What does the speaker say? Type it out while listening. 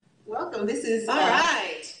Welcome. This is all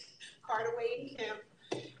right. Carter Wade Kemp,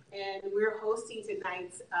 and we're hosting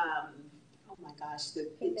tonight's oh my gosh, the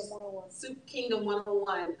Kingdom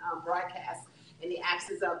 101 broadcast in the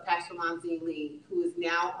absence of Pastor Lonzie Lee, who is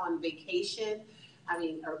now on vacation. I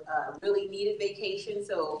mean, a really needed vacation.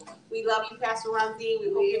 So we love you, Pastor Lonzie.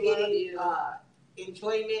 We hope you're getting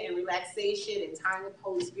enjoyment and relaxation and time with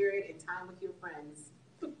Holy Spirit and time with your friends.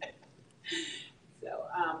 So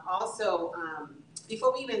also,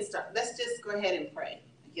 before we even start, let's just go ahead and pray.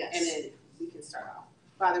 Yes. And then we can start off.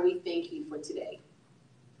 Father, we thank you for today.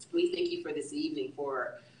 We thank you for this evening,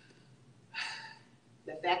 for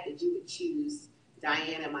the fact that you would choose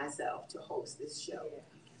Diane and myself to host this show.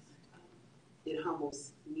 It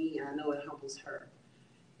humbles me, and I know it humbles her.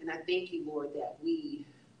 And I thank you, Lord, that we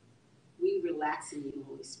relax in you,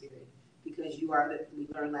 Holy Spirit, because you are we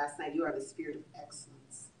learned last night, you are the Spirit of excellence.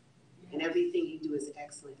 And everything you do is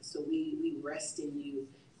excellent. So we rest in you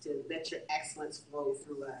to let your excellence flow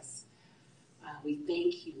through us. We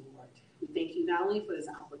thank you, Lord. We thank you not only for this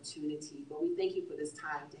opportunity, but we thank you for this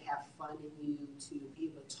time to have fun in you, to be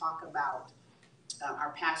able to talk about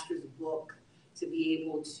our pastor's book, to be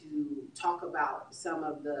able to talk about some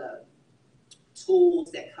of the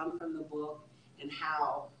tools that come from the book and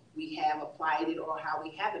how we have applied it or how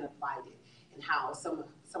we haven't applied it, and how some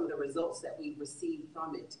of the results that we've received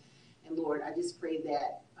from it. And Lord, I just pray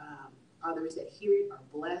that others that hear it are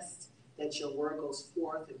blessed, that your word goes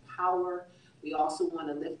forth in power. We also want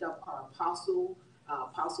to lift up our Apostle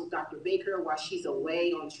Dr. Baker, while she's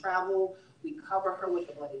away on travel. We cover her with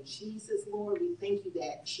the blood of Jesus, Lord. We thank you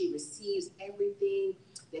that she receives everything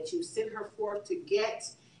that you sent her forth to get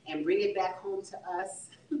and bring it back home to us.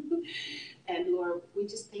 And Lord, we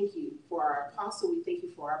just thank you for our apostle. We thank you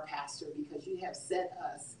for our pastor, because you have set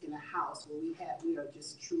us in a house where we are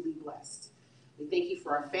just truly blessed. We thank you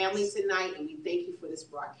for our family tonight, and we thank you for this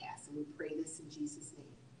broadcast. And we pray this in Jesus' name.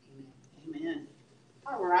 Amen. Amen.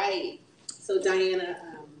 All right. So Diana,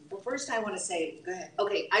 well, first I want to say, go ahead.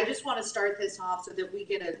 Okay, I just want to start this off so that we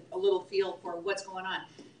get a little feel for what's going on.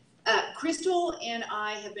 Crystal and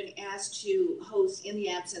I have been asked to host in the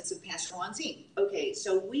absence of Pastor Lonzie. Okay,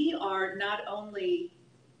 so we are not only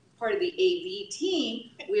part of the AV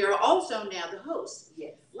team, we are also now the hosts.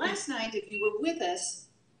 Yes. Last night, if you were with us,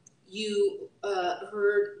 you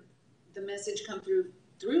heard the message come through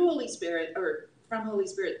Holy Spirit, or from Holy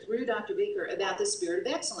Spirit through Dr. Baker, about the Spirit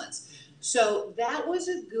of Excellence. So that was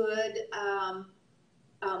a good,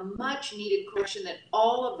 much needed correction that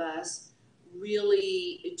all of us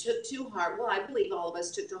really took to heart. Well, I believe all of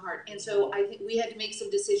us took to heart. And so I think we had to make some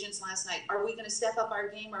decisions last night. Are we going to step up our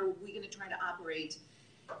game, or are we going to try to operate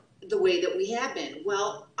the way that we have been?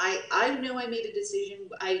 Well, I know I made a decision.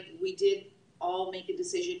 We did all make a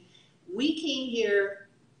decision. We came here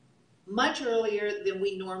much earlier than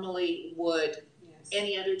we normally would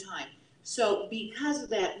any other time. So because of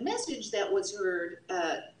that message that was heard,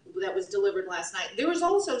 that was delivered last night, there was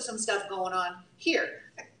also some stuff going on here.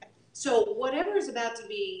 So whatever is about to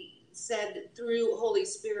be said through Holy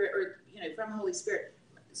Spirit, or from Holy Spirit,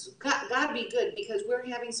 God be good, because we're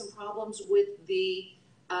having some problems with the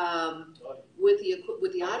audio.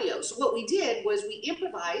 So what we did was we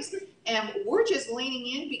improvised, and we're just leaning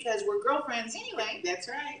in because we're girlfriends anyway. That's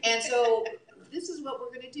right. And so this is what we're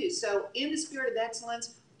going to do. So in the Spirit of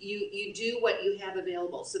excellence, you do what you have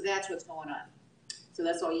available. So that's what's going on. So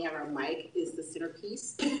that's all you have. Our mic is the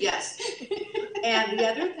centerpiece. Yes. And the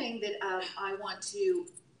other thing that I want to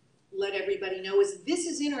let everybody know is this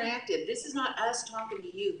is interactive. This is not us talking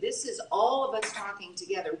to you. This is all of us talking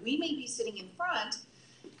together. We may be sitting in front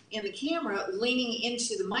in the camera, leaning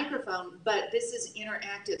into the microphone, but this is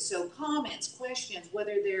interactive. So comments, questions,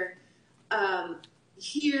 whether they're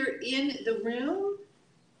here in the room,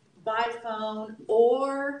 by phone,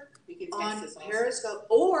 or on Periscope,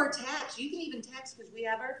 or text. You can even text, because we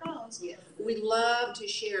have our phones. Yes. We love to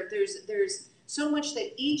share. There's so much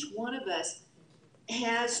that each one of us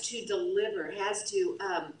has to deliver, has to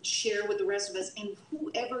share with the rest of us, and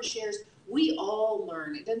whoever shares, we all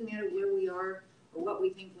learn. It doesn't matter where we are or what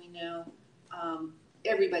we think we know.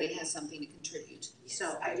 Everybody has something to contribute. Yes,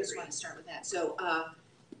 so I just want to start with that. So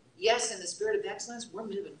yes, in the Spirit of excellence, we're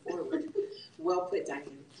moving forward. Well put,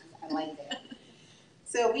 Diane. I like that.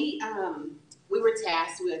 So we were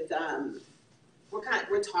tasked with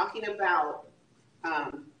we're talking about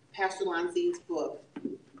Pastor Lonzie's book,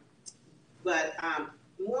 but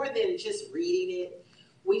more than just reading it,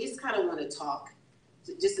 we just kind of want to talk,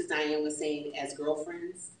 just as Diane was saying, as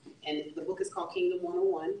girlfriends. And the book is called Kingdom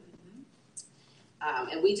 101.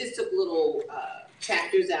 And we just took little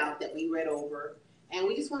chapters out that we read over, and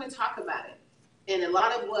we just want to talk about it. And a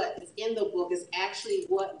lot of what is in the book is actually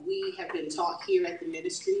what we have been taught here at the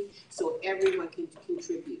ministry, so everyone can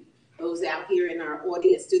contribute. Those out here in our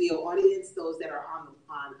audience, studio audience, those that are on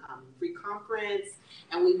free conference,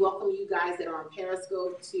 and we welcome you guys that are on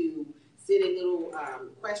Periscope to send in little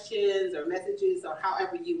questions or messages or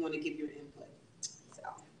however you want to give your input. So,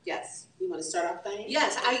 yes, you want to start off, Diane?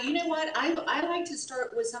 Yes, you know what, I like to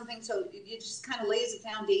start with something so it just kind of lays a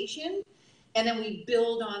foundation, and then we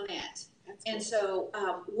build on that. That's And cool.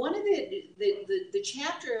 so one of the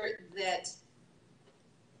chapter that,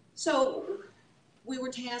 so we were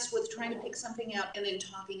tasked with trying to pick something out and then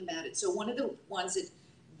talking about it. So one of the ones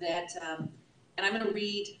that and I'm going to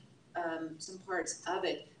read some parts of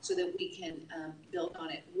it so that we can build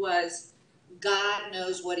on it, was God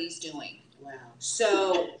knows what he's doing. Wow.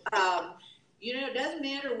 So, you know, it doesn't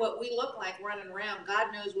matter what we look like running around,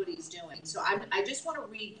 God knows what he's doing. So I just want to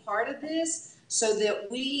read part of this so that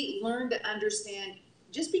we learn to understand,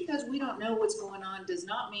 just because we don't know what's going on does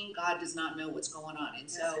not mean God does not know what's going on. And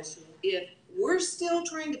so if we're still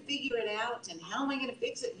trying to figure it out, and how am I going to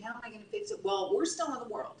fix it, and how am I going to fix it? Well, we're still in the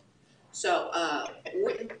world. So,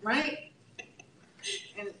 right?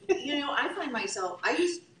 And, you know, I find myself, I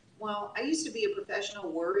used to be a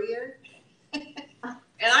professional worrier. And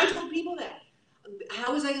I told people that.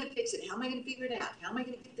 How was I going to fix it? How am I going to figure it out? How am I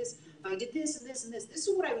going to get this? If I did this and this and this, this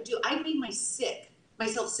is what I would do. I'd make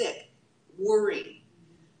myself sick, worrying.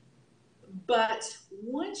 But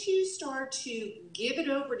once you start to give it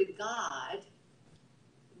over to God,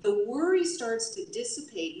 the worry starts to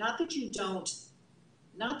dissipate. Not that you don't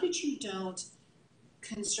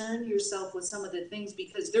concern yourself with some of the things,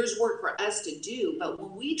 because there's work for us to do. But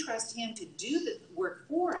when we trust him to do the work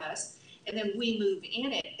for us, and then we move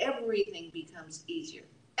in it, everything becomes easier.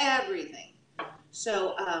 Everything.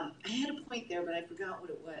 So I had a point there, but I forgot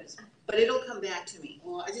what it was. But it'll come back to me.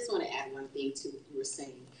 Well, I just want to add one thing to what you were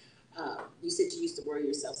saying. You said you used to worry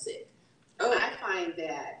yourself sick. Oh, I find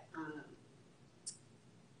that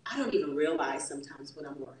I don't even realize sometimes when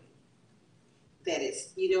I'm worrying. That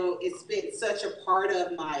it's been such a part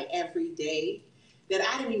of my everyday that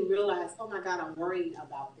I didn't even realize, oh my God, I'm worrying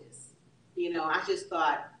about this. I just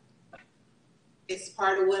thought it's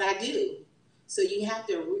part of what I do. So you have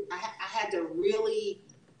to, I had to really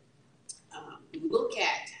look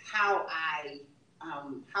at how I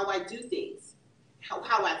do things,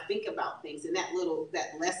 how I think about things, and that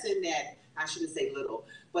lesson that, I shouldn't say little,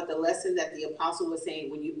 but the lesson that the apostle was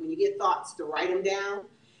saying, when you get thoughts, to write them down,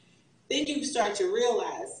 then you start to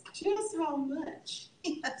realize just how much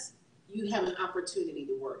you have an opportunity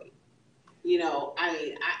to worry.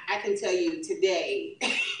 I can tell you today,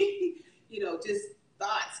 just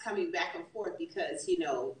thoughts coming back and forth because,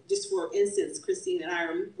 just for instance, Christine and I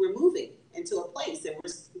we're moving into a place, and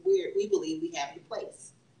we believe we have the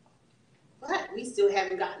place. But we still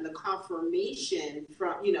haven't gotten the confirmation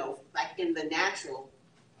from, like in the natural,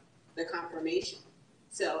 the confirmation.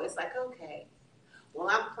 So it's like, okay, well,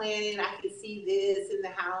 I'm planning, I can see this in the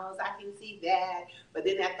house, I can see that. But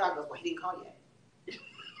then that thought goes, well, he didn't call yet.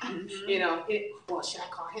 Mm-hmm. Well, should I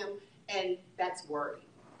call him? And that's worry.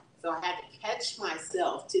 So I had to catch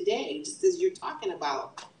myself today, just as you're talking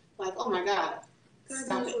about, like, oh my God. God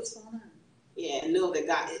knows what's going on. Yeah, know that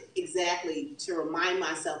God, exactly, to remind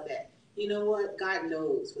myself that, you know what, God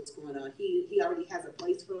knows what's going on. He already has a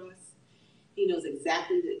place for us. He knows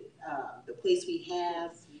exactly the place we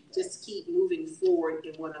have. Just keep moving forward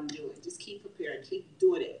in what I'm doing. Just keep preparing, keep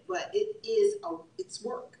doing it. But it's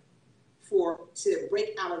work to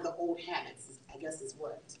break out of the old habits, I guess is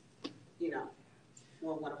what I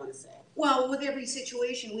want to say. Well, with every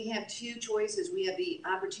situation, we have two choices. We have the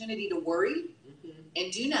opportunity to worry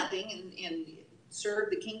and do nothing and serve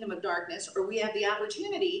the kingdom of darkness, or we have the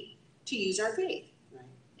opportunity to use our faith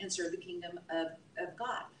and serve the kingdom of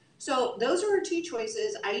God. So those are our two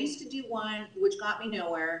choices. I used to do one, which got me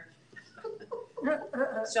nowhere.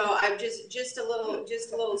 So I'm just a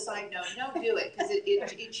little side note. Don't do it, because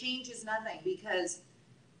it changes nothing. Because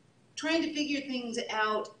trying to figure things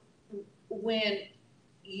out when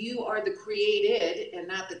you are the created and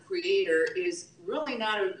not the creator is really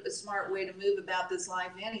not a smart way to move about this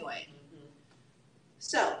life anyway. Mm-hmm.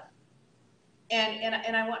 So,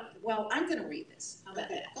 and I want, well, I'm going to read this. How about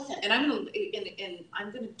that? Go ahead. And I'm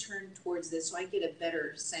going to turn towards this so I get a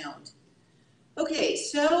better sound. Okay,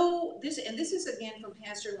 so this is again from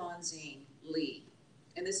Pastor Lonzine Lee,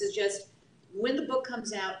 and this is just, when the book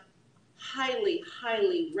comes out, highly,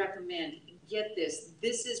 highly recommend, get this.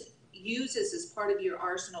 Use this as part of your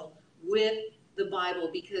arsenal with the Bible,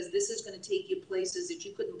 because this is going to take you places that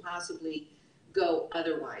you couldn't possibly go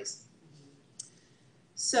otherwise.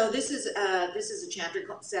 So this is a chapter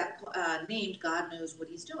named God Knows What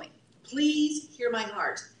He's Doing. Please hear my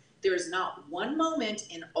heart. There is not one moment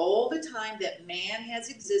in all the time that man has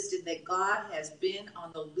existed that God has been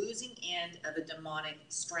on the losing end of a demonic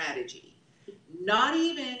strategy. Not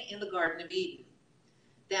even in the Garden of Eden.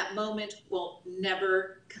 That moment will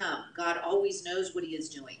never come. God always knows what He is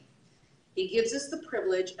doing. He gives us the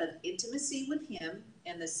privilege of intimacy with Him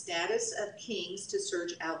and the status of kings to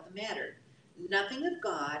search out the matter. Nothing of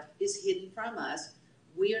God is hidden from us.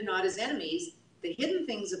 We are not His enemies. The hidden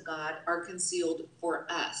things of God are concealed for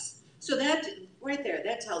us. So that right there,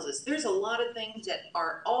 that tells us there's a lot of things that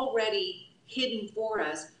are already hidden for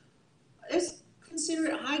us. Let's consider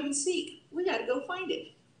it hide and seek. We got to go find it.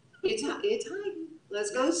 It's hiding.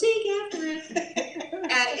 Let's go seek after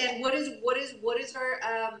it. And what is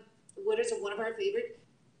one of our favorite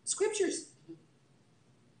scriptures?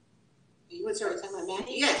 What's our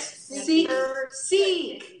Matthew? Yes. Seek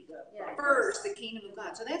First the kingdom of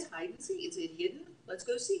God. So that's hide and seek. Is it hidden? Let's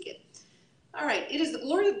go seek it. All right. It is the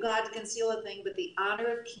glory of God to conceal a thing, but the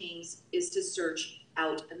honor of kings is to search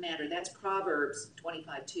out a matter. That's Proverbs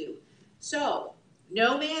 25:2. So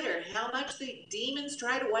no matter how much the demons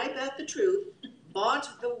try to wipe out the truth, vaunt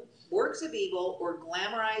the works of evil, or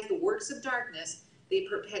glamorize the works of darkness, they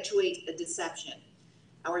perpetuate a deception.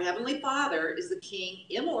 Our Heavenly Father is the King,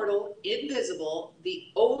 immortal, invisible,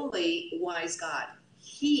 the only wise God.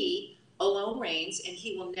 He alone reigns, and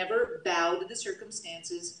He will never bow to the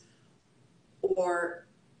circumstances or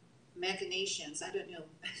machinations. I don't know.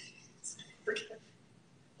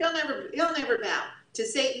 He'll never bow to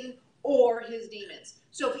Satan or his demons.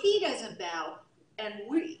 So if He doesn't bow, and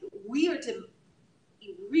we are to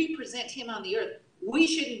represent Him on the earth, we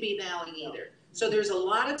shouldn't be bowing either. So there's a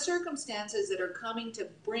lot of circumstances that are coming to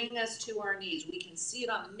bring us to our knees. We can see it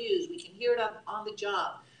on the news. We can hear it on the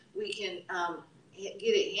job. We can get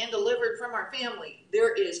it hand delivered from our family.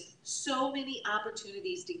 There is so many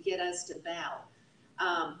opportunities to get us to bow.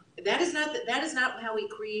 That is not how He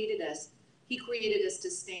created us. He created us to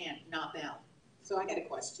stand, not bow. So I got a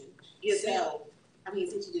question. Yes, so, I mean,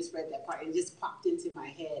 since you just read that part, it just popped into my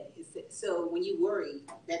head. So when you worry,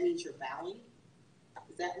 that means you're bowing?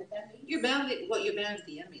 Is that what that means? You're bound to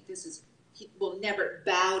the enemy. He will never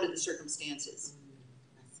bow to the circumstances.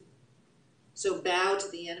 I see. So bow to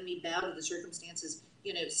the enemy, bow to the circumstances,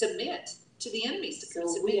 submit to the enemies.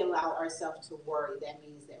 So if we allow ourselves to worry, that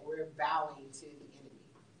means that we're bowing to the enemy.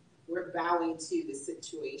 We're bowing to the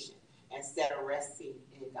situation instead of resting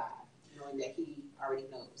in God, knowing that He already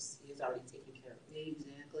knows. He has already taken care of it.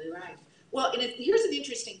 Exactly right. Well, and here's an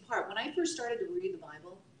interesting part. When I first started to read the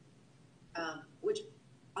Bible, which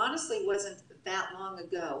honestly wasn't that long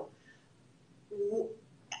ago,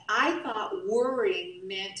 I thought worrying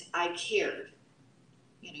meant I cared.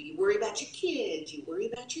 You worry about your kids, you worry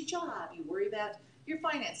about your job, you worry about your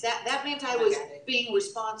finance. That meant I was being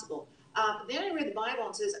responsible. Then I read the Bible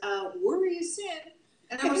and it says, worry is sin.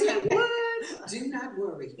 And I was like, what? Do not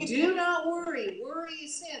worry. Do not worry. Worry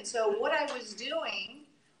is sin. So what I was doing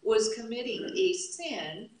was committing a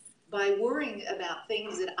sin by worrying about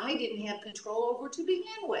things that I didn't have control over to begin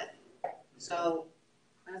with. So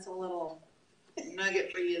that's a little nugget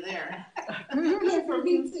for you there. Yeah, for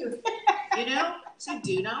me too. So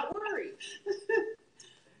do not worry.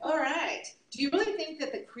 All right. Do you really think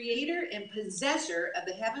that the creator and possessor of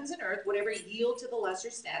the heavens and earth would ever yield to the lesser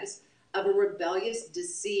status of a rebellious,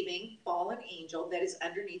 deceiving, fallen angel that is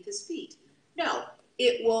underneath His feet? No,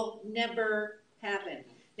 it will never happen.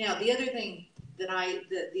 Now, the other thing that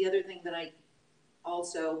I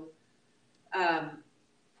also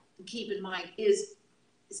keep in mind is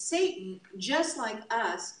Satan, just like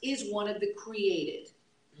us, is one of the created.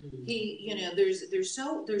 He, there's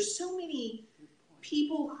so many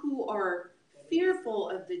people who are fearful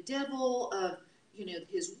of the devil, of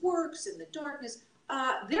his works and the darkness.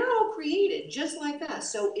 They're all created just like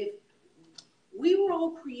us. So if we were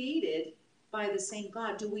all created by the same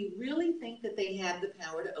God, do we really think that they have the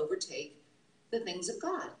power to overtake the things of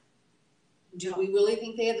God? Do we really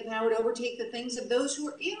think they have the power to overtake the things of those who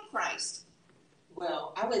are in Christ?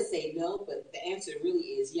 Well, I would say no, but the answer really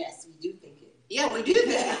is yes, we do think it. Yeah, we do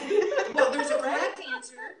that. Well, there's a correct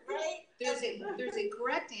answer. Right? There's a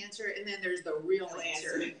correct answer, and then there's the real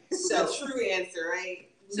answer. So the true answer, right?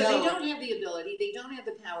 So they don't have the ability, they don't have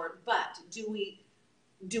the power, but do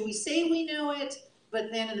we say we know it,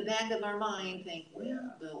 but then in the back of our mind think,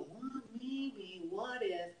 well, but what, maybe, what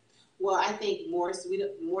if? Well, I think more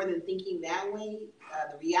than thinking that way,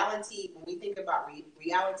 the reality, when we think about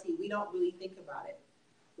reality, we don't really think about it.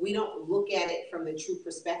 We don't look at it from the true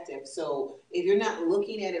perspective. So if you're not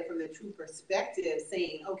looking at it from the true perspective,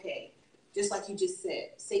 saying, okay, just like you just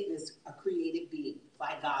said, Satan is a created being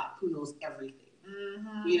by God who knows everything.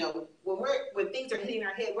 Mm-hmm. You know, when things are hitting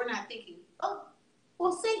our head, we're not thinking, oh,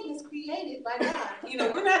 well, Satan is created by God. You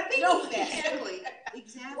know, we're not thinking No, that. exactly.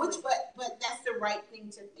 Exactly. But that's the right thing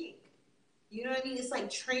to think. You know what I mean? It's like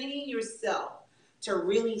training yourself to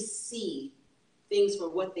really see things for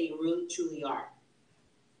what they really truly are.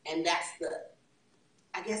 And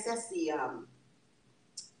I guess that's the,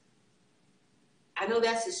 I know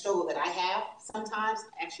that's the struggle that I have sometimes,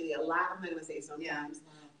 actually a lot, I'm not gonna say sometimes,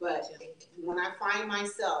 but when I find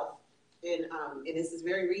myself in, and this is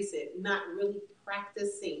very recent, not really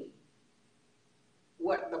practicing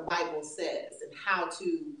what the Bible says and how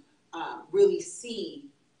to really see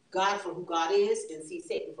God for who God is and see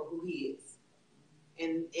Satan for who he is.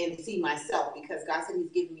 And see myself, because God said he's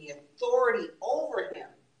given me authority over him.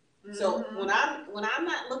 Mm-hmm. So when I'm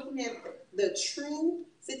not looking at the true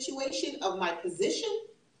situation of my position,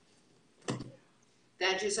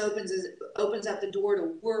 that just opens up the door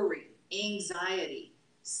to worry, anxiety,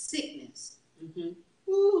 sickness,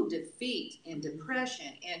 defeat and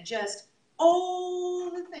depression, and just all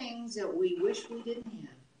the things that we wish we didn't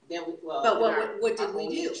have. But what did we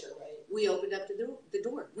do? Nature, right? We opened up the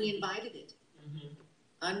door. We invited it.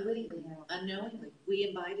 Unwittingly, unknowingly, we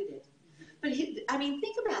invited it. But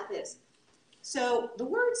think about this. So the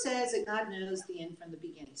word says that God knows the end from the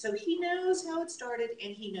beginning. So he knows how it started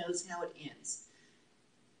and he knows how it ends.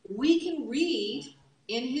 We can read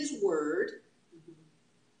in his word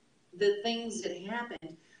the things that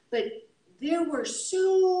happened, but there were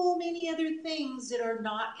so many other things that are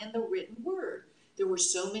not in the written word. There were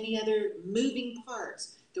so many other moving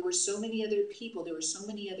parts. There were so many other people. There were so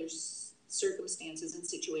many other circumstances and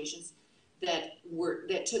situations that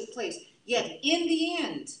took place. Yet in the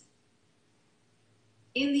end,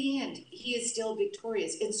 he is still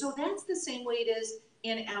victorious. And so that's the same way it is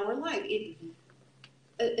in our life.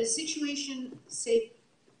 A situation, say,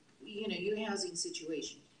 your housing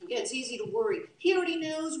situation. Yeah, it's easy to worry. He already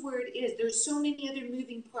knows where it is. There's so many other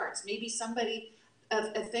moving parts. Maybe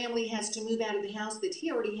a family has to move out of the house that he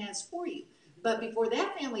already has for you. But before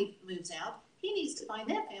that family moves out, he needs to find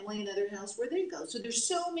that family another house where they go. So there's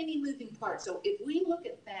so many moving parts. So if we look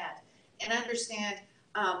at that and understand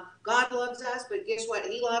God loves us, but guess what?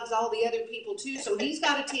 He loves all the other people too. So he's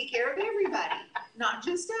got to take care of everybody, not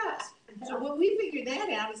just us. So when we figure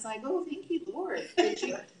that out, it's like, oh, thank you, Lord,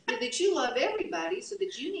 that you love everybody, so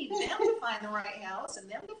that you need them to find the right house and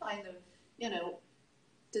them to find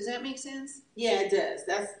Does that make sense? Yeah, it does.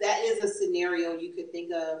 That is a scenario you could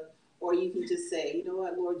think of, or you can just say, you know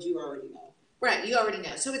what, Lord, you already know. Right, you already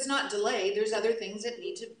know. So it's not delay. There's other things that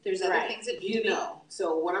need to. There's other things that need to be.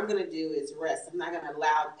 So what I'm going to do is rest. I'm not going to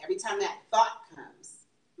allow every time that thought comes.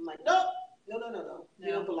 I'm like, no. You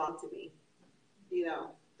don't belong to me.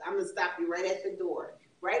 I'm going to stop you right at the door.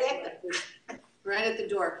 Right at the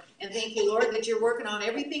door. And thank you, Lord, that you're working on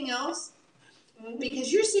everything else,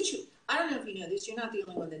 because your situation. I don't know if you know this. You're not the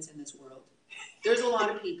only one that's in this world. There's a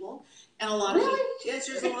lot of people, and a lot of people. Yes,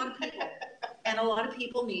 there's a lot of people, and a lot of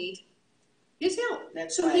people need his help.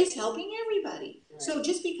 So he's helping everybody. Right. So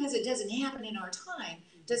just because it doesn't happen in our time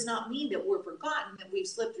does not mean that we're forgotten, that we've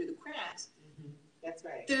slipped through the cracks. That's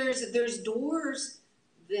right. There's doors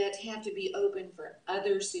that have to be open for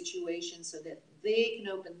other situations, so that they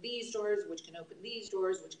can open these doors, which can open these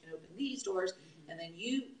doors, which can open these doors, and then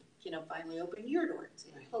you finally open your door and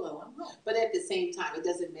say, hello, I'm home. But at the same time, it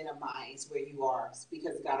doesn't minimize where you are,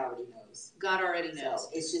 because God already knows. God already knows. So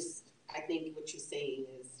it's just, I think what you're saying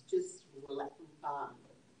is just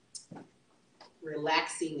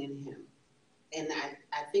relaxing in him. And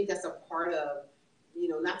I think that's a part of,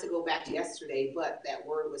 not to go back to yesterday, but that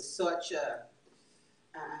word was such a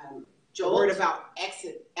word about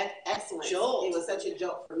excellence. Jolt. It was such a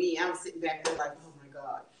jolt for me. I was sitting back there like, oh my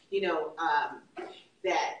God.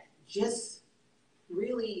 That just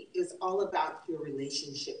really is all about your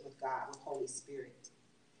relationship with God, with Holy Spirit.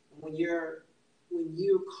 And when you're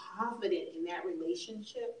confident in that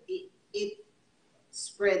relationship, it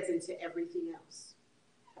spreads into everything else.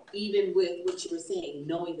 Even with what you were saying,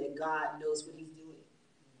 knowing that God knows what he's doing.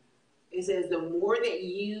 It says the more that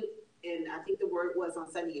you, and I think the word was on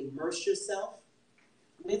Sunday, immerse yourself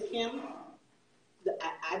with him,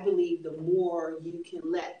 I believe the more you can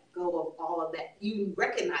let go of all of that, you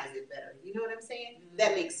recognize it better. You know what I'm saying? Mm-hmm.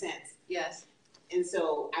 That makes sense. Yes. And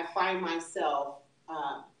so I find myself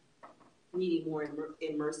needing more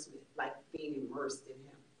immersement, like being immersed in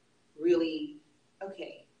him. Really,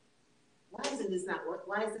 okay, why is this not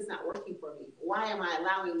working for me? Why am I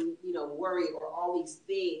allowing, worry or all these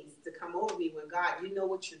things to come over me when God, you know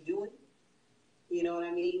what you're doing? You know what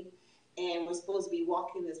I mean? and we're supposed to be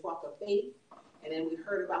walking this walk of faith. And then we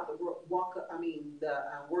heard about the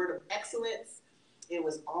word of excellence. It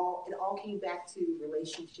all came back to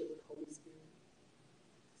relationship with Holy Spirit.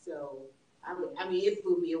 So, it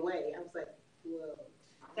blew me away. I was like,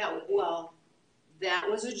 whoa. That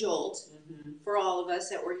was a jolt for all of us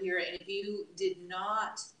that were here. And if you did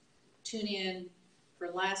not tune in for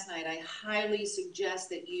last night, I highly suggest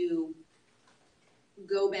that you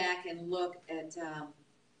go back and look at the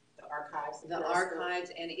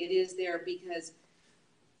archives, and it is there because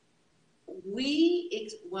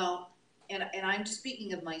and I'm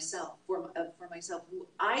speaking of myself, for myself,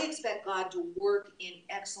 I expect God to work in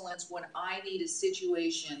excellence when I need a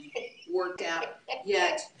situation worked out,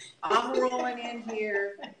 yet I'm rolling in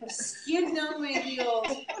here, skidding on my heels,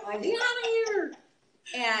 like, get out of here,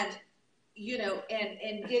 and,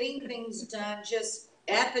 and getting things done just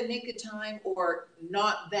at the nick of time or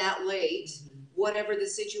not that late, whatever the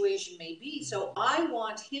situation may be. So I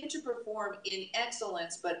want him to perform in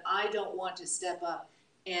excellence, but I don't want to step up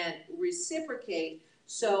and reciprocate.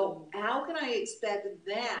 So how can I expect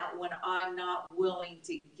that when I'm not willing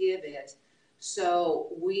to give it? So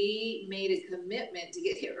we made a commitment to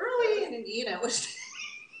get here early, and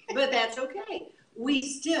but that's okay.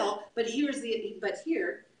 But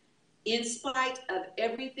here, in spite of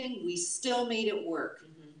everything, we still made it work.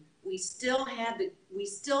 We still had the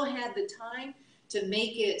time to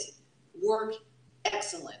make it work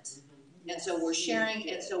excellent. And so we're sharing,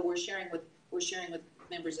 with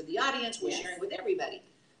members of the audience, we're sharing with everybody.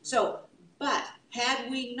 So, but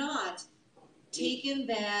had we not taken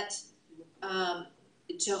that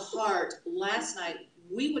to heart last night,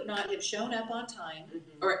 we would not have shown up on time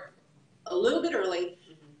or a little bit early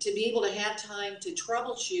to be able to have time to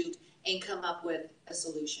troubleshoot and come up with a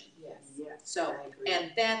solution. Yes. So,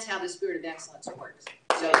 and that's how the spirit of excellence works.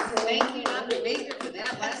 So thank you, Dr. Baker, for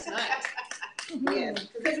that last night. Yes,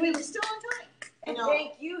 because we were still on time. And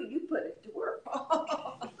thank you. You put it to work.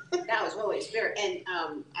 That was Holy Spirit. And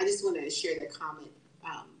I just wanted to share the comment.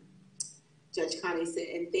 Judge Connie said,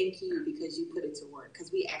 and thank you because you put it to work.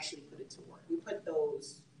 Because we actually put it to work. We put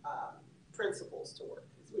those principles to work.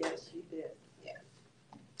 Yes, you did. Yeah.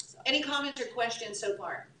 So, any comments or questions so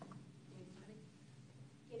far?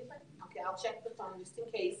 Anybody? Okay, I'll check the phone just in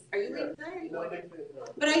case. Are you leaving there? No.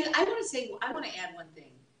 But I want to add one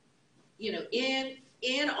thing.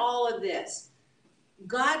 In all of this,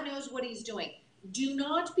 God knows what he's doing. Do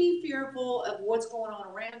not be fearful of what's going on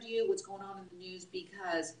around you, what's going on in the news,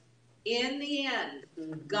 because in the end,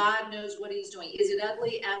 God knows what he's doing. Is it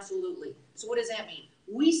ugly? Absolutely. So what does that mean?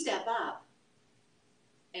 We step up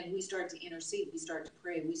and we start to intercede, we start to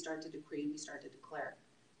pray, we start to decree, we start to declare.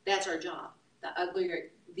 That's our job.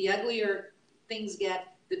 The uglier things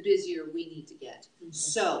get, the busier we need to get.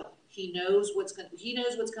 So he knows what's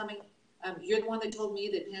coming. You're the one that told me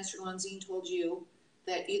that Pastor Lonzine told you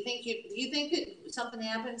that you think that something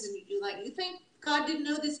happens and you think God didn't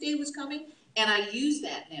know this day was coming, and I use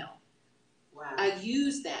that now. Wow. I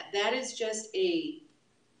use that. That is just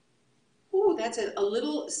that's a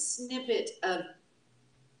little snippet of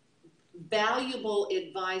valuable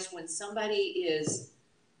advice when somebody is,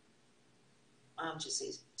 I'll just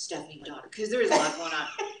say Stephanie's daughter, because there is a lot going on.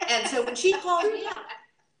 And so when she calls me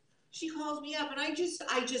up, and I just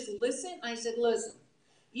listen. I said, listen,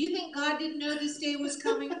 you think God didn't know this day was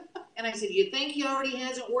coming? And I said, you think he already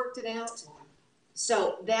hasn't worked it out?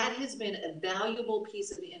 So that has been a valuable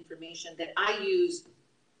piece of information that I use.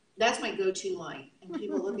 That's my go-to line. And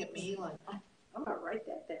people look at me like, I'm going to write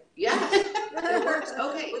that down. yeah, it works.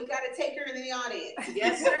 Okay. We've got a taker in the audience.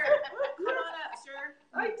 Yes, sir. Come on up, sir.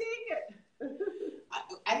 I take it.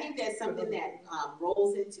 I think that's something that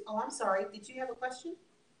rolls into. Oh, I'm sorry. Did you have a question?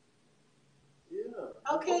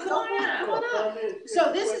 Yeah. Okay, Well, come on up. Yeah,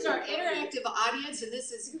 So this is our interactive audience, and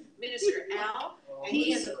this is Minister Al. And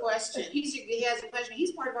he has a question. He has a question.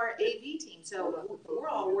 He's part of our AV team, so we're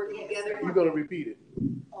all working together. You're going to repeat it.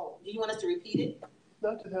 Oh, do you want us to repeat it?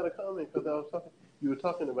 No, I just had a comment because you were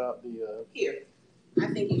talking about the. Here. I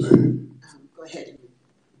think you should go ahead.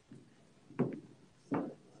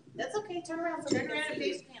 That's okay. Turn around. Turn around and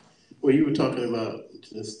face the camera. Well, you were talking about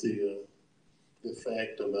just the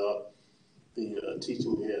fact about the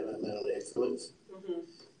teaching we had on mental excellence.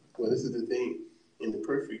 Well, this is the thing. In the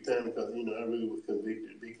perfect time, because I really was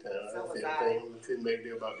convicted big time. So was I was sitting back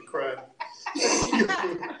there about to cry.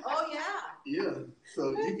 Oh yeah. Yeah.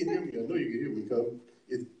 So you can hear me. I know you can hear me because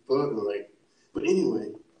it's bugging But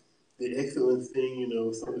anyway, the excellence thing.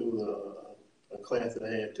 Something was a class that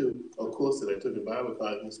I had too. A course that I took in Bible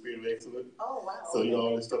college in the Spirit of Excellence. Oh wow. So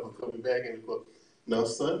all this stuff was coming back in the course. Now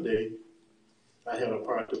Sunday, I had a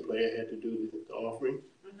part to play. I had to do the offering.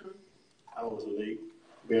 I was late,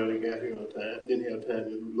 barely got here on time, didn't have time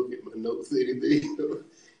to look at my notes or anything, you know?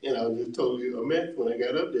 And I was just totally a mess when I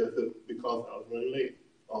got up there because I was running late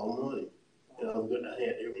all morning. And I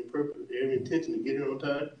had every purpose, every intention to get here on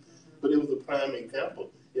time, but it was a prime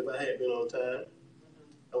example. If I had been on time,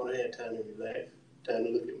 I would have had time to relax, time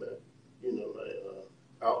to look at my, you know, my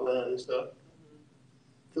outline and stuff.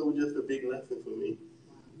 So it was just a big lesson for me.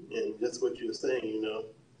 And just what you're saying, you know,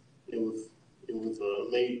 it was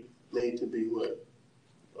made to be what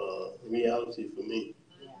reality for me.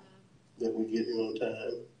 Yeah. That we get here on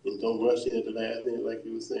time and don't rush in at the last minute like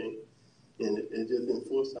you were saying. And it just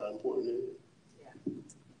enforced how important it is. Yeah.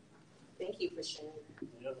 Thank you for sharing that.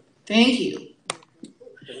 Yeah. Thank you.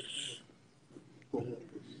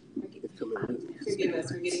 Forgive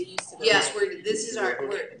us, we're getting used to that. Yes,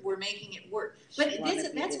 we're making it work. But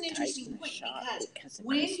that's an interesting point, because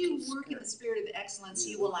when you work in the spirit of excellence,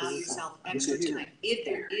 you allow yourself extra time. If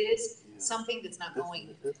there is something that's not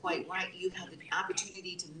going quite right, you have the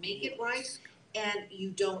opportunity to make it right, and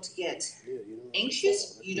you don't get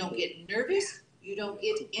anxious, you don't get nervous, you don't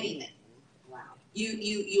get anything. Wow.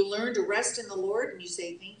 You learn to rest in the Lord, and you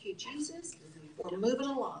say, thank you, Jesus, we're moving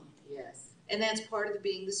along. Yes. And that's part of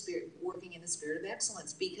being the spirit, working in the spirit of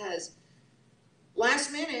excellence, because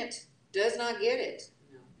last minute does not get it.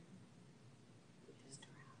 No.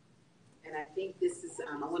 And I think this is,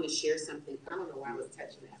 I want to share something. I don't know why I was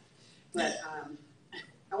touching that, but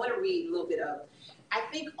I want to read a little bit of, I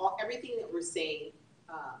think everything that we're saying,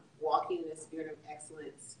 walking in the spirit of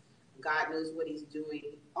excellence, God knows what he's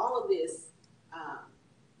doing, all of this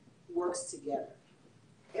works together.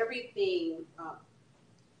 Everything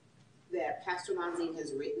that Pastor Monzine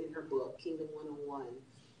has written in her book, Kingdom 101,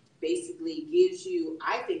 basically gives you,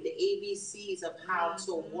 I think, the ABCs of how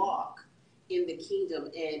to walk in the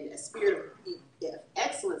kingdom, and a spirit of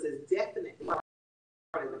excellence is definitely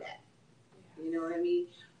part of that. You know what I mean?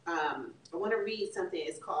 I want to read something.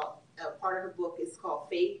 It's called, part of her book is called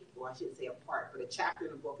Faith, well, I shouldn't say a part, but a chapter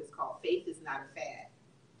in the book is called Faith is Not a Fad.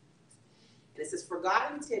 And it says, for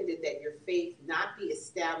God intended that your faith not be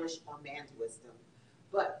established on man's wisdom,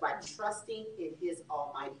 but by trusting in his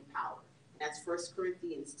almighty power. And that's 1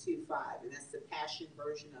 Corinthians 2:5, and that's the Passion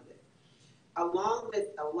version of it. Along with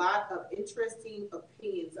a lot of interesting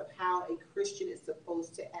opinions of how a Christian is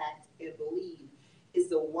supposed to act and believe, is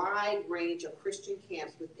the wide range of Christian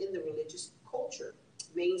camps within the religious culture: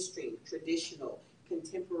 mainstream, traditional,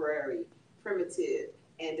 contemporary, primitive,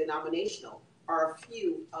 and denominational are a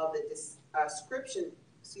few of the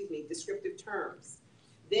descriptive terms.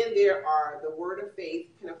 Then there are the Word of Faith,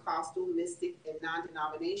 Pentecostal, mystic, and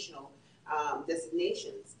non-denominational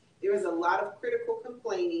designations. There is a lot of critical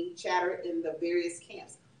complaining, chatter in the various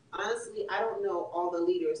camps. Honestly, I don't know all the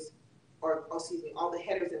leaders, all the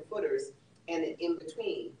headers and footers and the in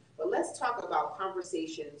between. But let's talk about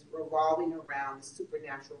conversations revolving around the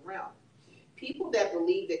supernatural realm. People that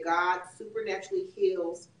believe that God supernaturally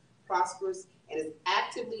heals, prospers, and is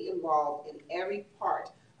actively involved in every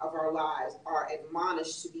part of our lives are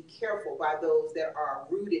admonished to be careful by those that are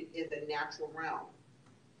rooted in the natural realm.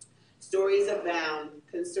 Stories abound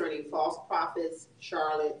concerning false prophets,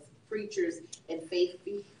 charlatans, preachers, and faith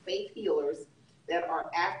healers that are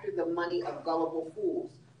after the money of gullible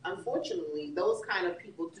fools. Unfortunately, those kind of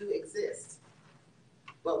people do exist.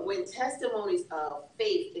 But when testimonies of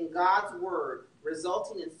faith in God's word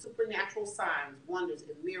resulting in supernatural signs, wonders,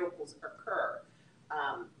 and miracles occur,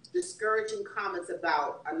 discouraging comments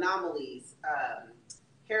about anomalies,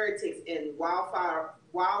 heretics, and wildfire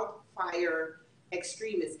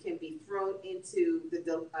extremists can be thrown into the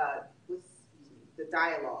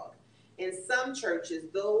dialogue. In some churches,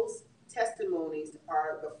 those testimonies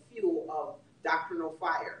are the fuel of doctrinal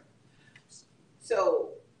fire. So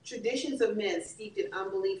traditions of men steeped in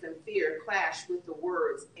unbelief and fear clash with the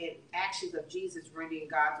words and actions of Jesus, rendering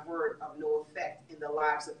God's word of no effect in the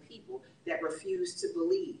lives of people that refuse to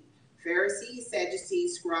believe. Pharisees,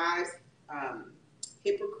 Sadducees, scribes,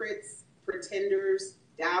 hypocrites, pretenders,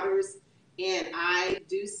 doubters, and I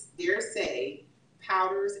do dare say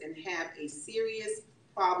pouters, and have a serious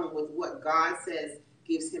problem with what God says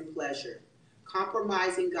gives him pleasure.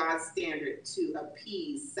 Compromising God's standard to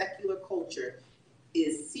appease secular culture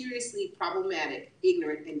is seriously problematic,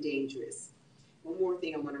 ignorant, and dangerous. One more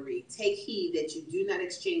thing I want to read. Take heed that you do not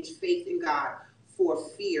exchange faith in God for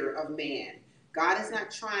fear of man. God is not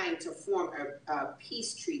trying to form a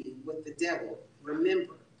peace treaty with the devil,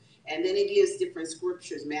 remember. And then it gives different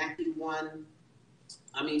scriptures, Matthew 15,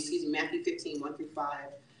 1 through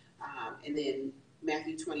 5, and then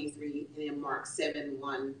Matthew 23, and then Mark 7,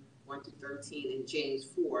 1 through 13, and James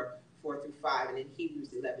 4, 4 through 5, and then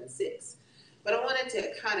Hebrews 11, 6. But I wanted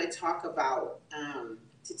to kind of talk about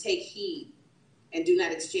to take heed and do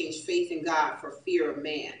not exchange faith in God for fear of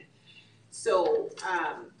man. So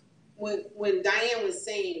when Diane was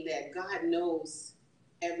saying that God knows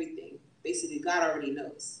everything, basically God already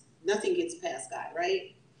knows. Nothing gets past God,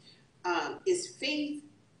 right? Is faith?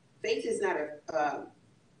 Faith is not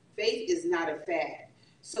a fad.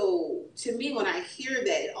 So to me, when I hear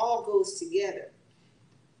that, it all goes together.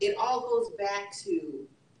 It all goes back to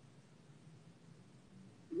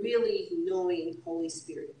really knowing Holy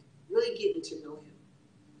Spirit, really getting to know Him.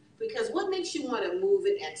 Because what makes you want to move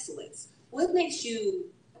in excellence? What makes you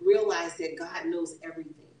realize that God knows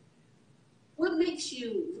everything? What makes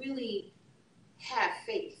you really have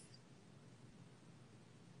faith?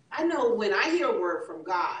 I know when I hear a word from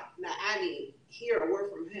God, now I mean hear a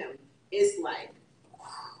word from Him, it's like,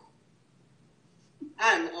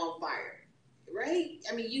 I'm on fire, right?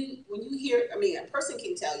 I mean, when you hear, I mean, a person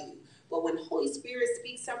can tell you, but when Holy Spirit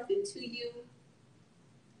speaks something to you,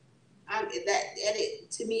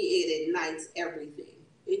 to me, it ignites everything.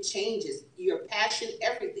 It changes your passion,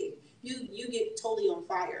 everything. You get totally on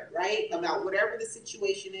fire, right? About whatever the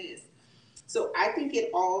situation is. So I think it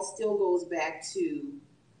all still goes back to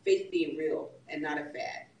faith being real and not a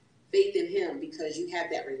fad. Faith in Him because you have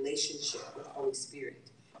that relationship with Holy Spirit.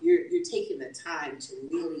 You're taking the time to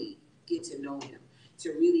really get to know Him, to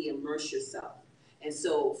really immerse yourself. And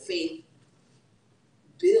so faith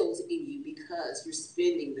builds in you because you're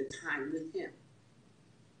spending the time with Him.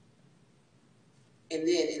 And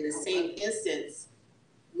then in the same instance,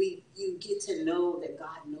 you get to know that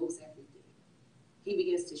God knows everything. He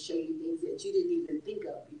begins to show you things that you didn't even think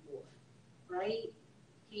of before, right?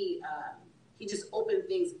 He just opened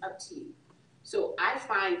things up to you. So I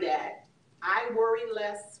find that I worry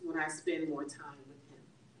less when I spend more time with Him.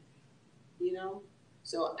 You know?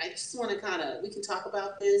 So I just want to we can talk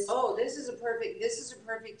about this. Oh, this is a perfect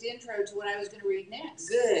intro to what I was going to read next.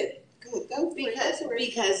 Good. Go for it.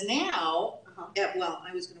 Because now, well,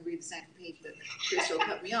 I was going to read the second page, but Crystal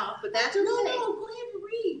cut me off. But that's okay. No, go ahead and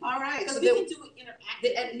read. All right. Because So we can do it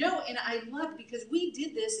interactively. No, and I love because we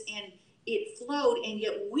did this and it flowed, and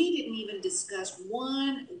yet we didn't even discuss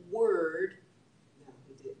one word. No,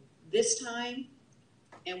 we didn't. This time.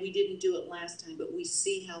 And we didn't do it last time, but we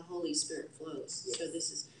see how Holy Spirit flows.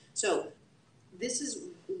 Yes. So this is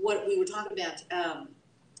what we were talking about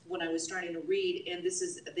when I was starting to read, and this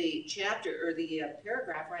is the chapter or the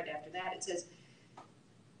paragraph right after that. It says,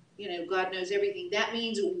 God knows everything. That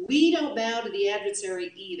means we don't bow to the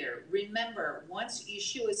adversary either. Remember, once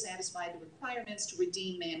Yeshua satisfied the requirements to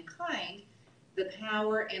redeem mankind, the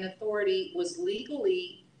power and authority was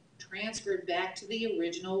legally transferred back to the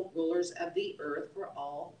original rulers of the earth for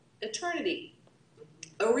all eternity.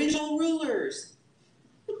 Original rulers.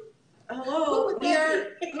 Hello.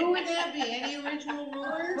 Who would that be? Any original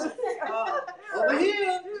rulers? Over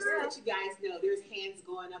here. Just to let you guys know, there's hands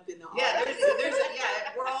going up in the Yeah, audience.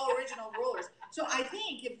 we're all original rulers. So I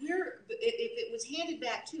think if it was handed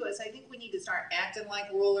back to us, I think we need to start acting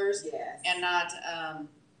like rulers and not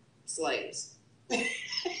slaves.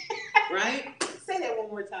 Right? Say that one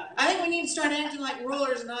more time. I think we need to start acting like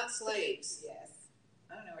rulers, not slaves. Yes.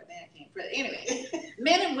 I don't know where that came from. Anyway,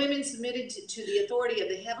 men and women submitted to the authority of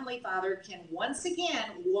the Heavenly Father can once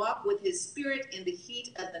again walk with His Spirit in the heat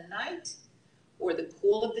of the night or the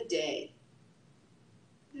cool of the day.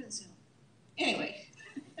 Anyway.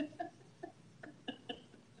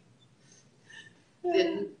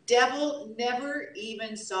 The devil never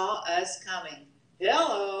even saw us coming.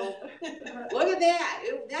 Hello. Look at that.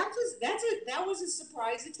 That was a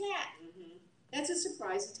surprise attack. Mm-hmm. That's a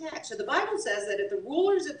surprise attack. So the Bible says that if the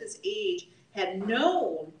rulers of this age had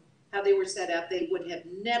known how they were set up, they would have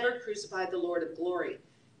never crucified the Lord of glory.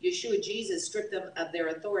 Yeshua Jesus stripped them of their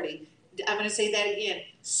authority. I'm going to say that again.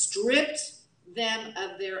 Stripped them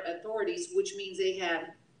of their authorities, which means they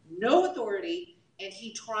had no authority, and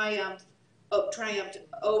He triumphed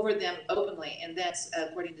over them openly, and that's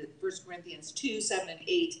according to 1 Corinthians 2, 7 and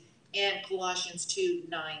 8, and Colossians 2,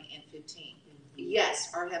 9 and 15. Mm-hmm. Yes,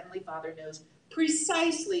 our Heavenly Father knows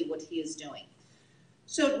precisely what He is doing.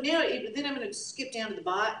 So now, then I'm going to skip down to the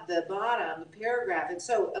bottom, the paragraph. And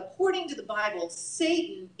so, according to the Bible,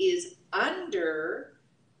 Satan is under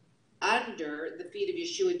the feet of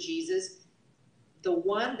Yeshua Jesus, the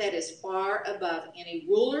one that is far above any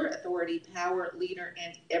ruler, authority, power, leader,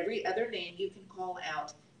 and every other name you can call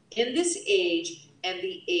out in this age and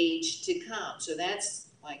the age to come. So that's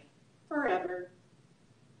like forever.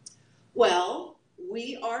 Well,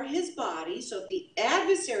 we are His body, so if the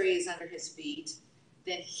adversary is under His feet,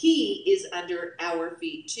 then he is under our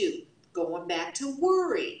feet too. Going back to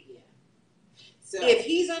worry. Yeah. So, If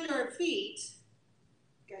he's under our feet,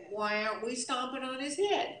 go ahead. why aren't we stomping on his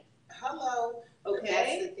head? Hello, but Okay?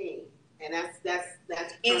 that's the thing, and that's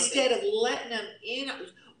perfect. Instead of letting him in,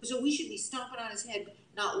 so we should be stomping on his head,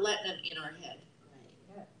 not letting him in our head,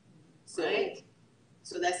 Right. So, right?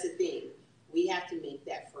 so that's the thing. We have to make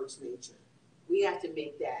that first nature. We have to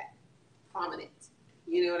make that prominent.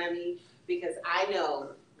 You know what I mean? Because I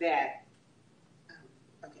know that.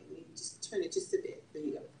 Okay, let me just turn it just a bit. There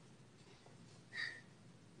you go.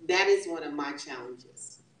 That is one of my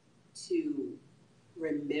challenges, to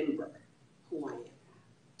remember who I am,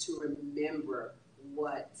 to remember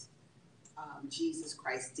what Jesus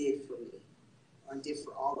Christ did for me, or did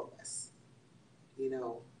for all of us. You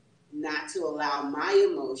know, not to allow my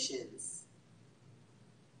emotions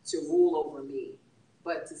to rule over me,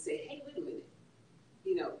 but to say, hey, wait a minute,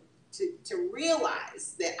 you know, to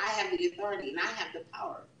realize that I have the authority and I have the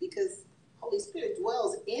power, because Holy Spirit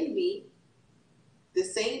dwells in me. The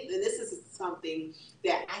same, and this is something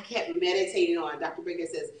that I kept meditating on. Dr. Baker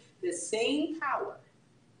says, the same power,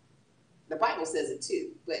 the Bible says it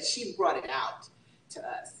too, but she brought it out to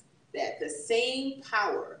us, that the same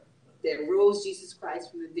power that rose Jesus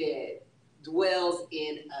Christ from the dead dwells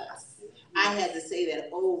in us. I had to say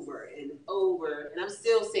that over and over, and I'm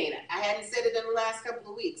still saying it. I hadn't said it in the last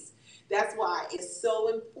couple of weeks. That's why it's so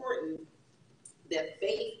important that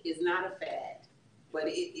faith is not a fad, but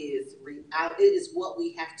it is what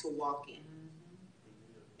we have to walk in.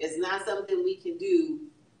 It's not something we can do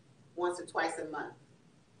once or twice a month.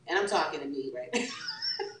 And I'm talking to me right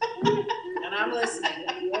now. And I'm listening,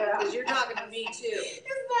 Yeah. because you're talking to me too. It's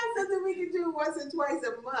not something we can do once or twice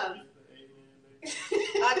a month.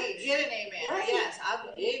 I can get an amen. Right. Yes,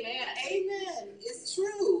 amen. Amen. It's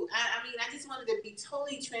true. I mean, I just wanted to be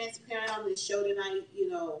totally transparent on this show tonight. You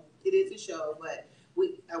know, it is a show, but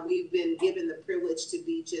we've been given the privilege to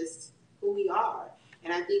be just who we are.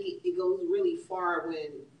 And I think it goes really far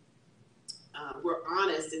when we're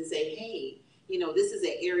honest and say, hey, you know, this is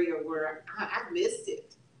an area where I've missed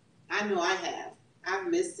it. I know I have. I've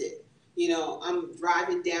missed it. You know, I'm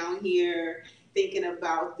driving down here thinking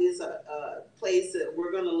about this place that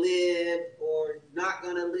we're going to live or not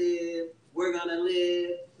going to live. We're going to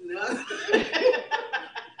live, you know?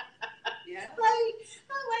 Yeah. Right?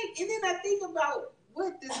 I'm like, and then I think about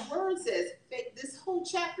what this word says. Faith, this whole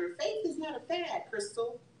chapter, faith is not a fad,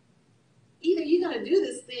 Crystal. Either you're going to do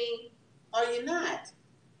this thing or you're not.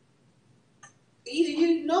 Either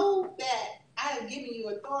you know that I have given you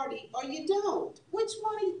authority or you don't. Which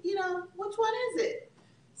one, which one is it?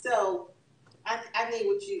 So I think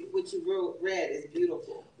what you read is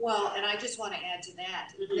beautiful. Well, and I just want to add to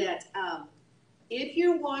that, Mhm. that if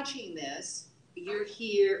you're watching this, you're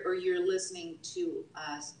here or you're listening to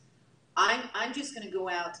us, I'm just going to go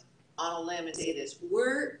out on a limb and say this.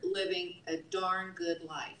 We're living a darn good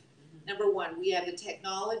life. Number one, we have the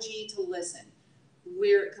technology to listen.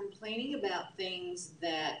 We're complaining about things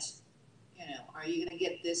that, are you going to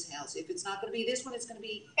get this house? If it's not going to be this one, it's going to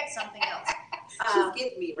be something else. She's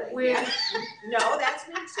getting me right We're, now. no, that's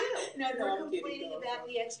me too. No, We're I'm kidding. complaining about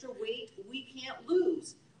the extra weight we can't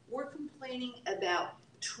lose. We're complaining about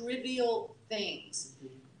trivial things.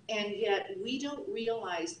 And yet we don't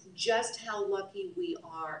realize just how lucky we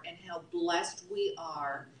are and how blessed we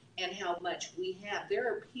are and how much we have. There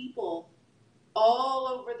are people all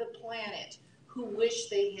over the planet who wish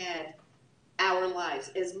they had our lives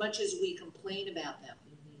as much as we complain about them.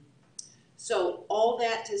 So all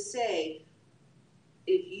that to say,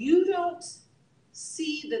 if you don't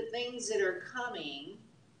see the things that are coming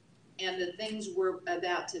and the things we're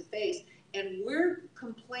about to face, and we're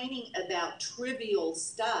complaining about trivial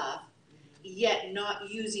stuff, yet not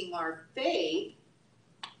using our faith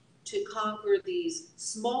to conquer these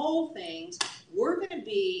small things, we're going to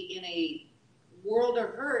be in a world of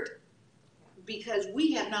hurt because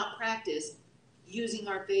we have not practiced using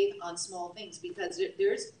our faith on small things, because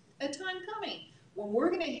there's a time coming when we're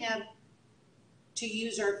going to have to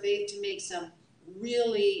use our faith to make some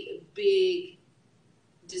really big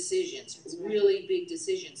decisions, really big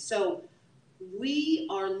decisions. So we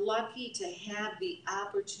are lucky to have the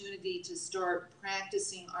opportunity to start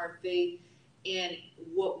practicing our faith in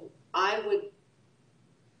what I would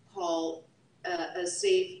call a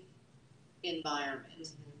safe environment.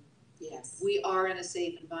 Yes. We are in a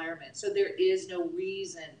safe environment. So there is no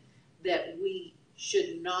reason that we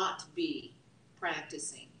should not be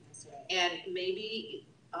practicing. That's right. And maybe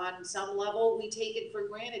on some level we take it for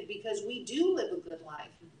granted because we do live a good life.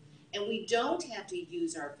 And we don't have to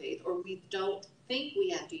use our faith, or we don't think we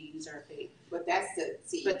have to use our faith. But that's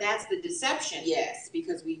But that's the deception. yes,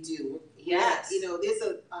 because we do. Yes. You know, there's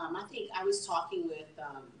I think I was talking with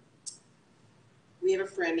we have a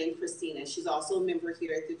friend named Christina. She's also a member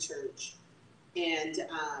here at the church. And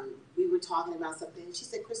we were talking about something, and she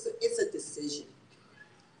said, Crystal, it's a decision.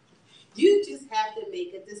 You just have to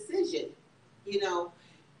make a decision, you know.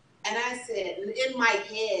 And I said, in my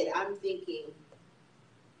head, I'm thinking,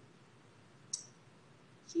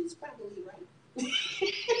 she's probably right.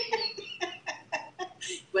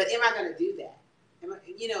 But am I going to do that? Am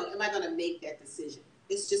I going to make that decision?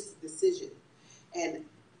 It's just a decision. And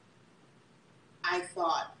I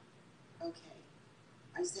thought, okay,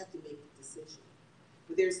 I just have to make the decision.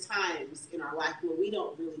 But there's times in our life where we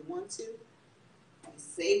don't really want to. We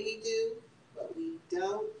say we do, but we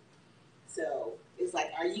don't. So it's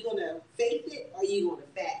like, are you going to faith it or are you going to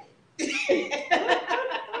fat it?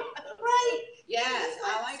 Right? Yes, It's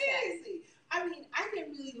I like that. seriously. I mean, I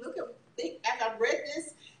can really think after I've read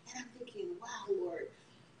this, and I'm thinking, wow, Lord,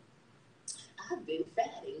 I've been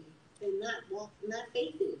fatting and not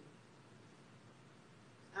faithing.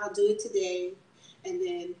 I'll do it today, and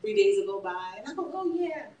then 3 days will go by, and I go, oh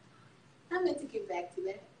yeah, I meant to get back to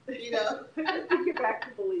that, you know? Get back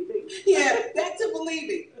to believing. Yeah, back to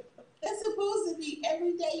believing. That's supposed to be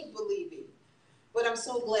everyday believing. But I'm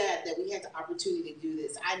so glad that we had the opportunity to do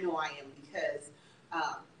this. I know I am, because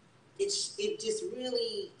it just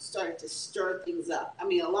really started to stir things up. I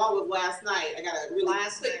mean, along with last night, I got a really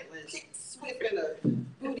quick swift in the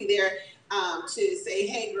booty there to say,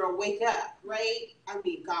 hey girl, wake up, right? I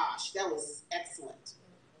mean, gosh, that was excellent.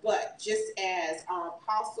 But just as our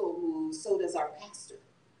apostle moves, so does our pastor.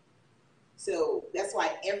 So that's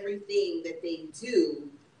why everything that they do,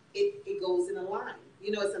 it goes in a line. You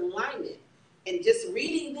know, it's an alignment. And just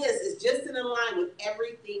reading this is just in line with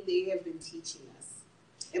everything they have been teaching us.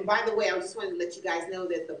 And by the way, I just wanted to let you guys know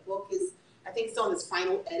that the book is, I think it's on its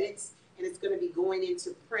final edits, and it's going to be going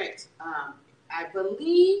into print. I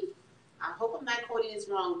believe, I hope I'm not quoting this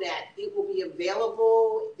wrong, that it will be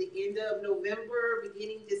available at the end of November,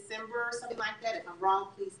 beginning December, something like that. If I'm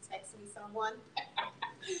wrong, please text me someone.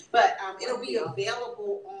 But it'll be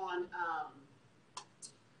available on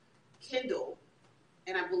Kindle,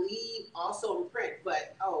 and I believe also in print.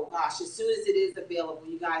 But oh gosh, as soon as it is available,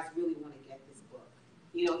 you guys really want to get this book.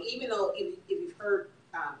 You know, even though if you've heard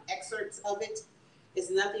excerpts of it, it's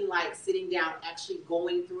nothing like sitting down, actually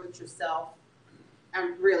going through it yourself,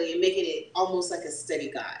 and making it almost like a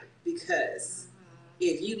study guide. Because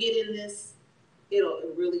if you get in this, it'll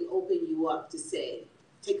really open you up to say,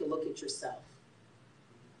 take a look at yourself.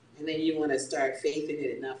 And then you want to start faithing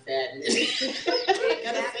it and not fatting it.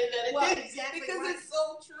 Well, exactly. Because right. it's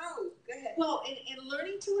so true. Go ahead. Well, and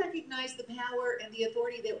learning to recognize the power and the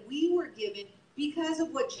authority that we were given because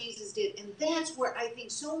of what Jesus did. And that's where I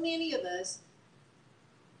think so many of us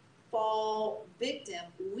fall victim.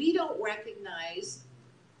 We don't recognize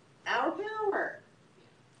our power.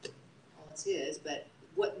 Well, it's his, but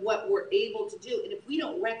what we're able to do. And if we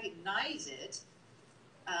don't recognize it,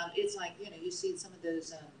 it's like, you see some of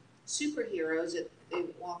those superheroes that they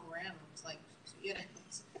walk around. It's like,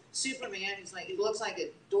 Superman. He's like, he looks like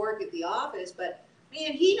a dork at the office, but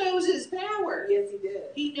man, he knows his power. Yes, he did.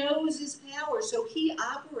 He knows his power, so he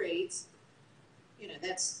operates.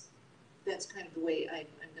 That's kind of the way I'm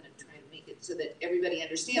going to try to make it so that everybody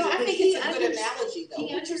understands. No, it. I think it's a good analogy, though.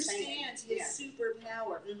 He understands his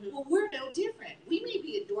superpower. Mm-hmm. Well, we're no different. We may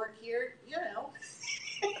be a dork here, and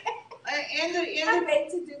I made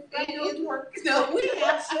to do. I don't work. No, we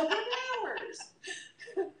have superpowers.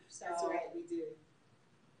 That's right, we do.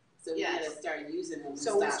 So we Yes. gotta start using them.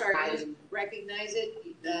 So we stop start hiding. recognize it,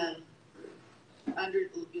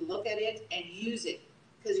 you look at it and use it,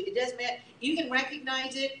 because it doesn't matter. You can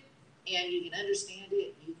recognize it and you can understand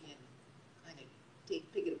it. You can kind of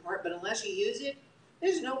pick it apart, but unless you use it,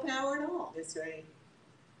 there's no power at all. That's right.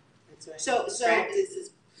 That's right. So Practice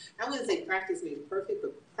is. I wouldn't say practice makes perfect,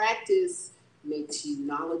 but practice makes you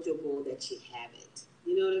knowledgeable that you have it.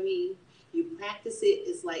 You know what I mean? You practice it,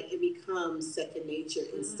 it's like it becomes second nature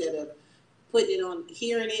instead of putting it on,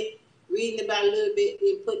 hearing it, reading about it a little bit,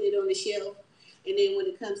 then putting it on the shelf. And then when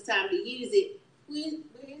it comes time to use it, where is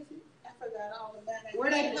it? I forgot all about it.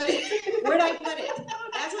 Where'd I put it? Where'd I put it?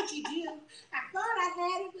 That's what you do. I thought I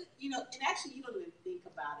had it, but and actually you don't even think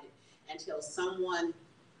about it until someone,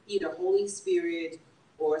 either Holy Spirit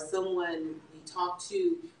or someone you talk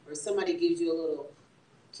to, or somebody gives you a little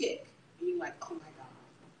kick, and you're like, oh my God,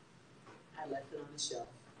 I left it on the shelf.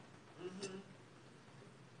 Mm-hmm.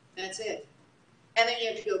 That's it. And then you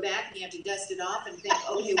have to go back and you have to dust it off and think,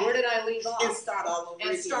 okay, where did I leave off? And start all over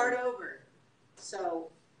And again. start over.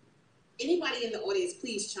 So, anybody in the audience,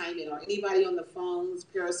 please chime in, or anybody on the phones,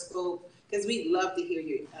 Periscope, because we'd love to hear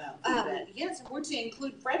your feedback. Yes, and we're to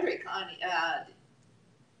include Frederick on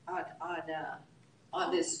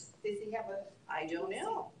on this? Does he have a? I don't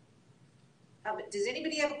know. Does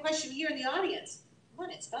anybody have a question here in the audience? Come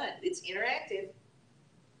on, it's fun. It's interactive.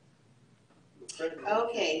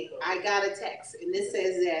 Okay, I got a text, and this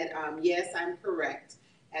says that, yes, I'm correct.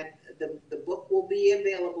 The book will be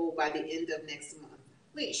available by the end of next month.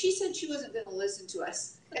 Wait, she said she wasn't gonna listen to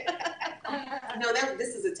us. No,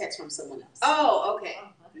 this is a text from someone else. Oh, okay.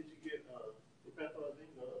 Did you get, the Pastor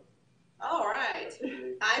Lazine, All right.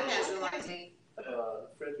 Hi, Pastor Lazine.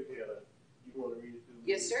 Frederick had you wanna read it too?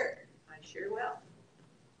 Yes, sir. I sure will.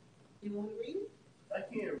 You want to read it? I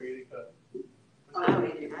can't read it, cause. I'll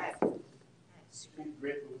read it. He's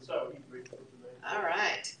grateful, sorry, he's grateful tonight. All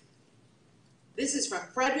right. This is from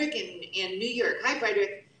Frederick in New York. Hi,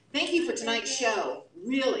 Frederick. Thank you for tonight's show.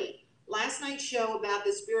 Really, last night's show about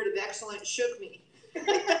the spirit of excellence shook me. It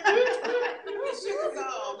shook us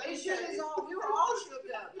all. They shook us all. We were all shook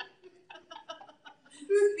up.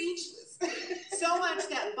 Speechless. So much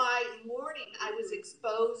that by morning I was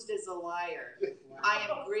exposed as a liar. I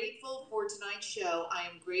am grateful for tonight's show. I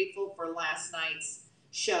am grateful for last night's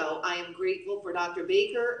show. I am grateful for Dr.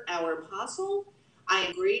 Baker, our apostle. I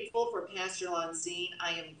am grateful for Pastor Lanzine.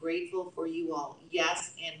 I am grateful for you all.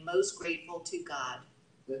 Yes, and most grateful to God.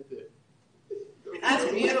 That's it. That's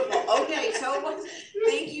beautiful. Okay, so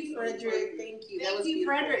Thank you, Frederick. Thank you. That thank was you,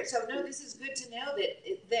 beautiful. Frederick. So no, this is good to know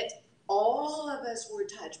that all of us were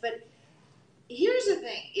touched. But here's the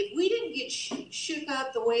thing: if we didn't get shook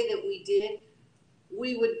up the way that we did,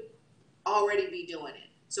 we would already be doing it.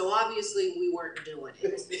 So obviously, we weren't doing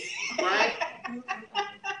it, right?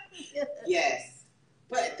 Yes.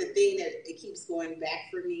 But the thing that it keeps going back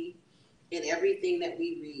for me in everything that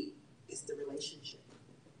we read is the relationship.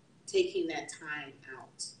 Taking that time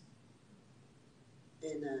out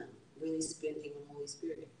and really spending with Holy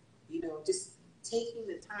Spirit. You know, just taking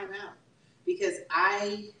the time out. Because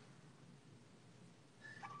I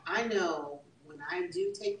know when I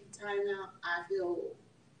do take the time out, I feel,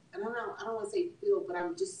 I don't want to say feel, but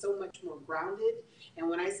I'm just so much more grounded. And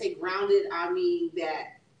when I say grounded, I mean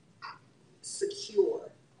that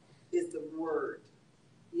secure is the word.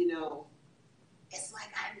 You know, it's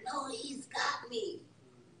like I know he's got me.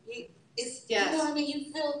 Yes. You know what I mean?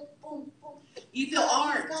 You feel boom, boom. You feel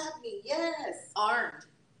armed. He's got me. Yes. Armed.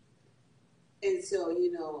 And so,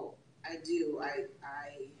 you know, I do.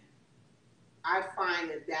 I find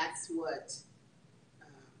that that's what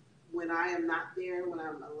when I am not there, when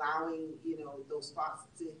I'm allowing, you know, those thoughts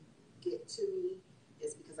to get to me,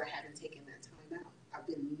 it's because I haven't taken that time out. I've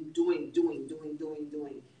been doing,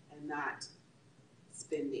 and not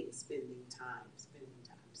spending time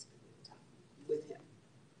with him.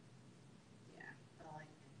 Yeah. I like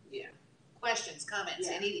that. Yeah. Questions, comments?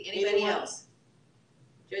 Yeah. Anybody Anyone? else?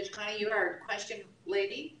 Judge Connie, you're our question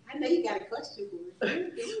lady. I know you got a question for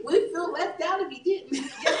me. We'd feel left out if you didn't.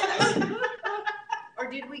 Yes. Or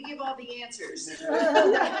did we give all the answers? Come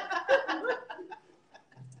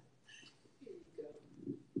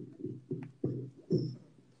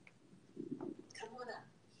on up.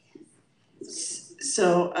 Yes.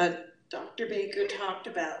 So, Dr. Baker talked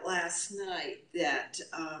about last night that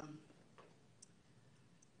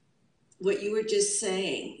what you were just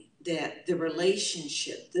saying, that the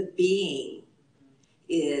relationship, the being,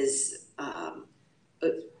 is a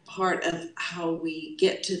part of how we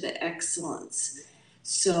get to the excellence.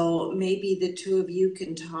 So maybe the two of you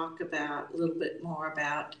can talk about a little bit more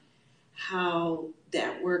about how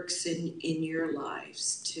that works in your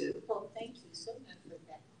lives too. Well, thank you so much for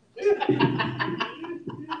that.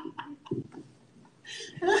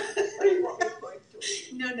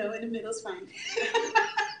 No, in the middle's fine.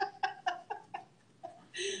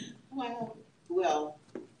 Wow. Well,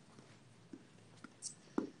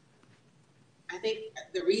 I think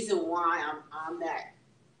the reason why I'm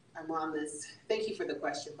on this, thank you for the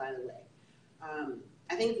question, by the way.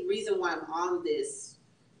 I think the reason why I'm on this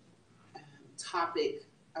topic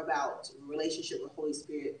about relationship with Holy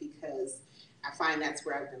Spirit, because I find that's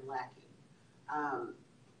where I've been lacking.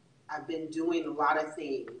 I've been doing a lot of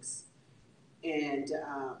things, and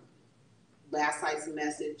last night's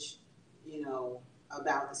message, you know,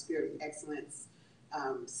 about the spirit of excellence,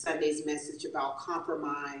 Sunday's message about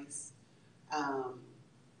compromise,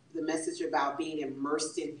 the message about being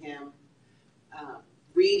immersed in him,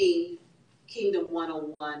 reading Kingdom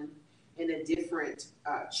 101 in the different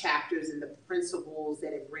chapters and the principles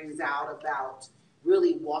that it brings out about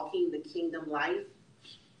really walking the kingdom life.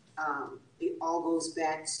 It all goes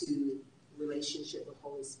back to relationship with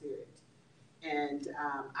Holy Spirit. And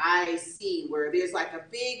I see where there's like a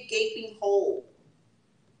big gaping hole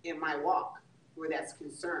in my walk where that's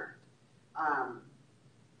concerned.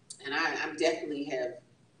 And I'm definitely have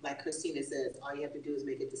like Christina says, all you have to do is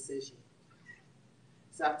make a decision.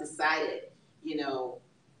 So I've decided, you know,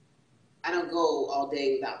 I don't go all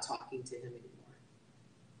day without talking to him anymore.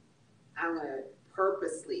 I'm gonna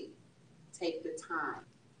purposely take the time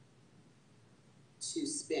to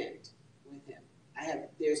spend with him.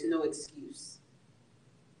 There's no excuse.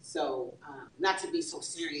 So, not to be so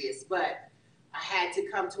serious, but I had to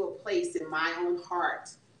come to a place in my own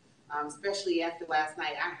heart, especially after last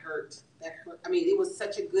night. That hurt. I mean, it was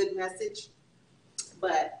such a good message,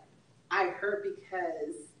 but I hurt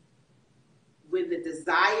because when the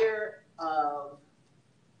desire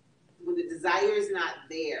is not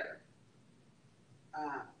there,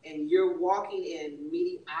 and you're walking in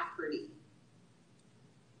mediocrity,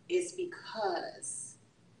 it's because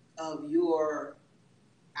of your,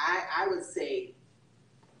 I would say,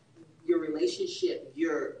 your relationship,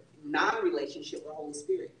 your non-relationship with Holy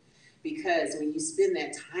Spirit. Because when you spend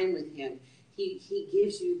that time with him, he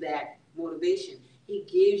gives you that motivation. He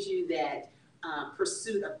gives you that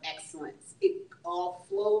pursuit of excellence. It all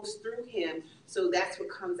flows through him, so that's what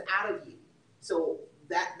comes out of you. So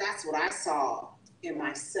that's what I saw in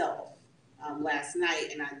myself last night,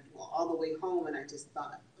 and all the way home, and I just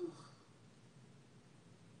thought, oh,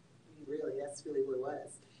 really, that's really what it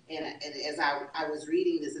was. And as I was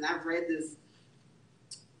reading this, and I've read this,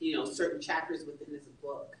 you know, certain chapters within this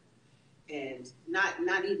book, and not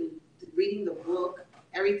even reading the book,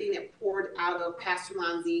 everything that poured out of Pastor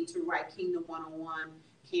Lanzine to write Kingdom 101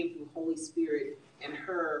 came through Holy Spirit and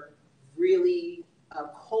her really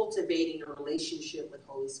cultivating a relationship with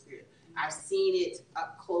Holy Spirit. I've seen it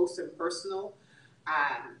up close and personal,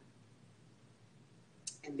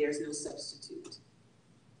 and there's no substitute.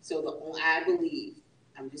 So I believe,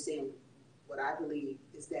 I'm just saying what I believe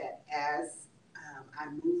is that as I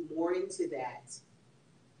move more into that,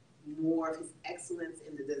 more of his excellence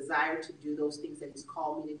and the desire to do those things that he's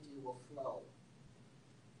called me to do will flow.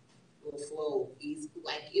 It will flow easy,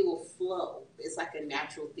 like it will flow. It's like a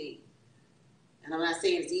natural thing. And I'm not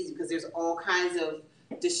saying it's easy because there's all kinds of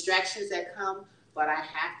distractions that come, but I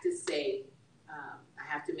have to say, I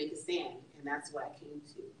have to make a stand, and that's what I came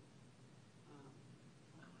to.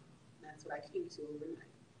 That's what I came to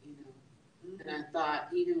overnight, you know. And I thought,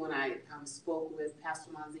 even when I spoke with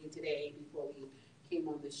Pastor Lanzine today before we came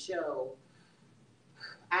on the show,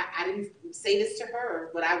 I didn't say this to her,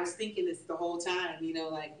 but I was thinking this the whole time, you know,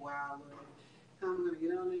 like, wow, Lord, I'm going to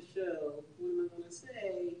get on this show. What am I going to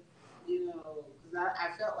say? You know, because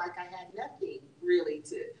I felt like I had nothing really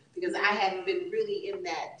because I hadn't been really in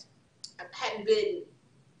that, I'm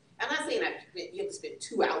not saying you have to spend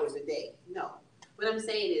 2 hours a day. No. What I'm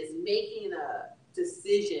saying is making a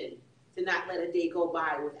decision to not let a day go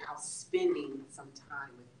by without spending some time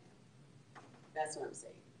with him. That's what I'm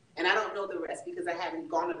saying. And I don't know the rest because I haven't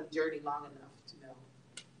gone on the journey long enough to know.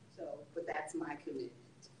 So, but that's my commitment,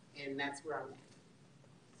 and that's where I'm at.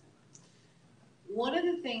 One of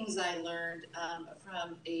the things I learned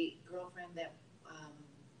from a girlfriend that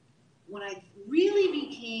when I really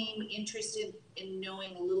became interested in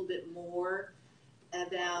knowing a little bit more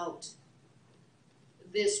about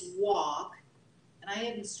this walk, and I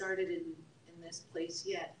hadn't started in this place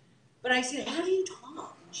yet, but I said, how do you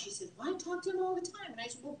talk? And she said, well, I talk to him all the time. And I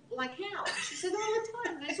said, well, like how? And she said, all the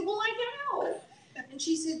time. And I said, well, like how? And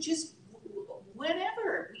she said, just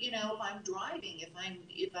whenever, you know, if I'm driving, if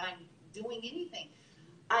I'm doing anything.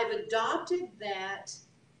 I've adopted that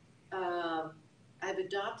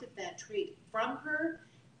trait from her,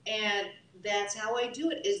 and that's how I do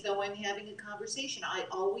it, as though I'm having a conversation. I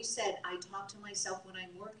always said I talk to myself when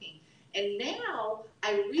I'm working. And now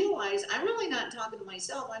I realize I'm really not talking to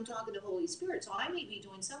myself, I'm talking to Holy Spirit. So I may be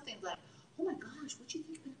doing something like, oh my gosh, what do you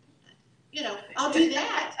think about that? You know, I'll do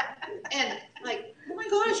that. And like, oh my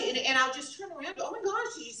gosh, and I'll just turn around, oh my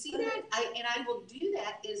gosh, did you see that? I will do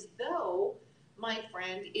that as though my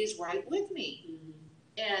friend is right with me.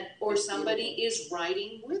 And or somebody is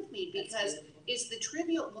riding with me, because it's the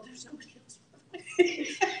trivial, well, there's nobody else with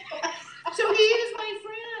me. So he is my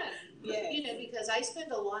friend. Yes. You know, because I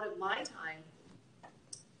spend a lot of my time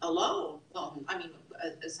alone. Well, I mean,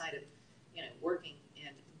 aside of, you know, working,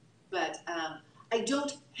 but I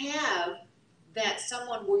don't have that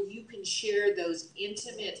someone where you can share those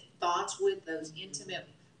intimate thoughts with, those intimate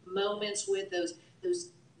moments with,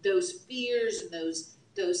 those fears and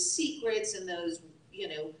those secrets and those, you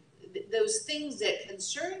know, those things that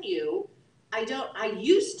concern you. I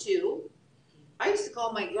used to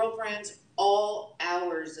call my girlfriends all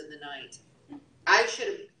hours of the night. I should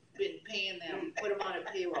have been paying them, put them on a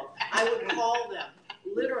payroll. I would call them,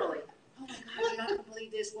 literally. Oh my God, you're not gonna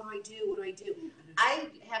believe this. What do I do? I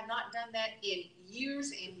have not done that in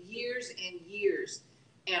years and years and years.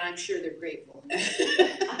 and I'm sure they're grateful. But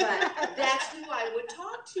that's who I would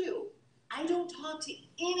talk to. I don't talk to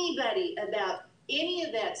anybody about any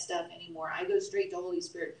of that stuff anymore. I go straight to Holy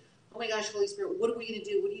Spirit. Oh my gosh, Holy Spirit, what are we gonna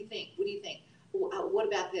do? What do you think? What do you think? What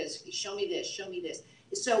about this? Show me this, show me this.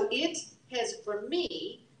 So it has, for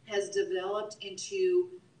me, has developed into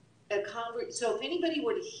a so if anybody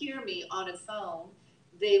were to hear me on a phone,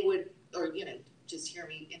 they would, or, just hear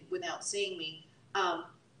me without seeing me,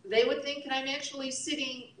 they would think that I'm actually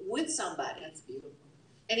sitting with somebody. That's beautiful.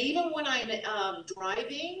 And even when I'm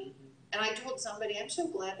driving, and I told somebody, I'm so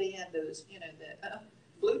glad they had those, the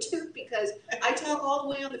Bluetooth, because I talk all the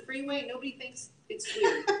way on the freeway and nobody thinks it's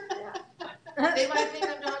weird. They might think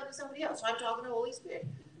I'm talking to somebody else, so I'm talking to Holy Spirit.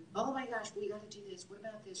 Oh my gosh, we gotta do this, what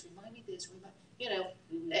about this, remind me this,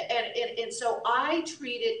 and so I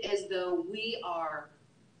treat it as though we are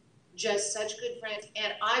just such good friends,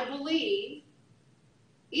 and I believe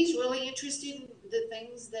he's really interested in the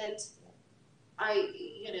things that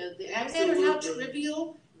no matter how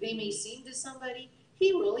trivial they may seem to somebody,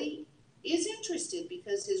 he really is interested,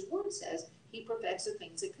 because his word says he perfects the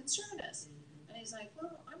things that concern us. And he's like,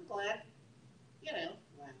 well, I'm glad,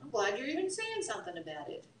 I'm glad you're even saying something about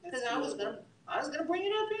it, because I was gonna bring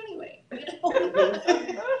it up anyway.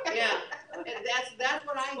 Yeah, and that's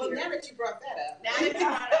what I hear. Well, now that you brought that up. Now that you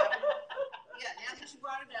brought it up, now that you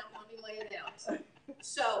brought it up, let me lay it out.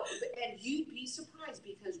 So, and you'd be surprised,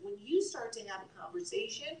 because when you start to have a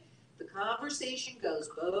conversation, the conversation goes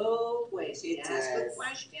both ways. You ask a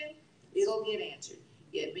question, it'll get answered.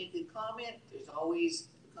 You make a comment, there's always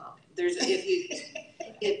a comment.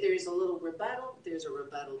 If there's a little rebuttal, there's a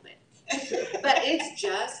rebuttal then. But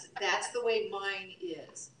that's the way mine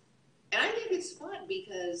is. And I think it's fun,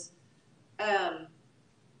 because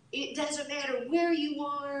it doesn't matter where you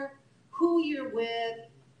are, who you're with,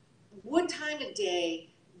 what time of day,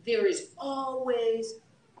 there is always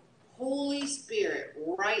Holy Spirit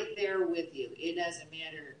right there with you. It doesn't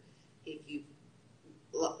matter if you've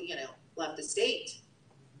left the state,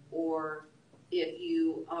 or if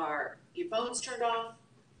your phone's turned off,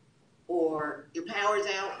 or your power's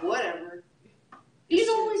out, whatever. He's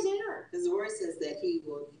always there. Because the word says that he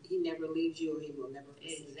never leaves you, or he will never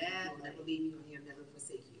forsake you. Exactly. He will never leave you, and he'll never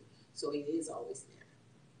forsake you. So he is always there.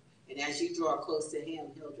 And as you draw close to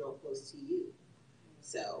him, he'll draw close to you.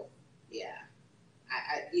 So, yeah.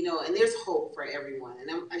 And there's hope for everyone. And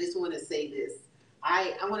I just want to say this.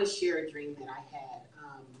 I want to share a dream that I had.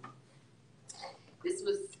 This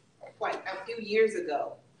was quite a few years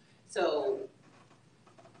ago. So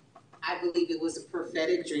I believe it was a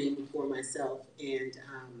prophetic dream for myself. And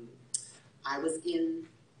I was in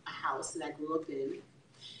a house that I grew up in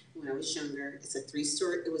when I was younger. It was a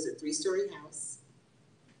three-story house.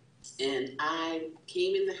 And I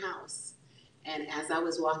came in the house, and as I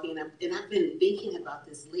was walking up, and I've been thinking about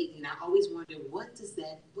this lately, and I always wondered, what does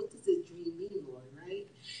this dream mean, Lord, right?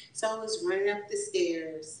 So I was running up the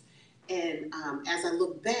stairs, and as I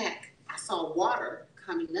looked back, I saw water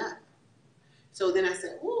coming up. So then I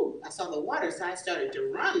said, ooh, I saw the water, so I started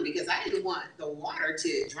to run, because I didn't want the water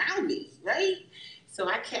to drown me, right? So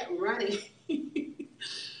I kept running.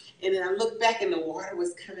 And then I looked back and the water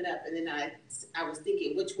was coming up, and then I was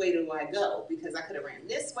thinking, which way do I go? Because I could have ran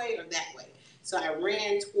this way or that way. So I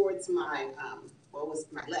ran towards my, what was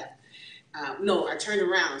my left? No, I turned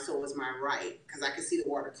around, so it was my right, because I could see the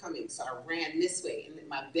water coming. So I ran this way, and then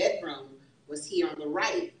my bedroom was here on the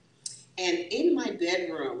right. And in my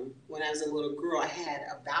bedroom, when I was a little girl, I had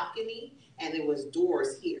a balcony, and there was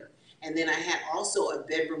doors here. And then I had also a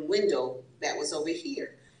bedroom window that was over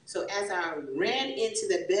here. So as I ran into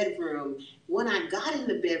the bedroom, when I got in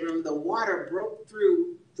the bedroom, the water broke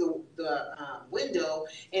through the window,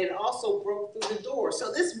 and it also broke through the door.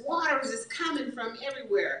 So this water is just coming from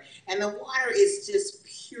everywhere, and the water is just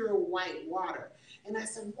pure white water. And I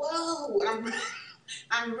said, whoa,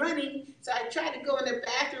 I'm running. So I tried to go in the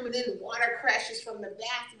bathroom, and then water crashes from the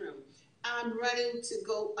bathroom. I'm running to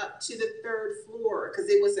go up to the 3rd floor, because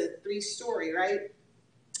it was a 3-story, right?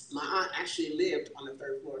 My aunt actually lived on the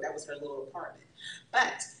 3rd floor. That was her little apartment.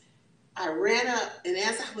 But I ran up, and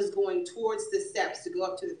as I was going towards the steps to go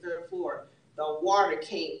up to the 3rd floor, the water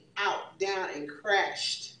came down, and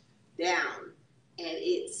crashed down, and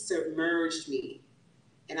it submerged me,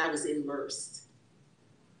 and I was immersed.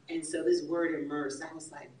 And so this word immersed, I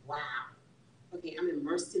was like, wow, okay, I'm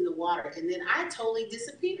immersed in the water. And then I totally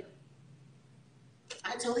disappeared.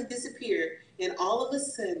 And all of a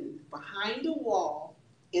sudden, behind a wall,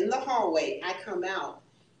 in the hallway, I come out,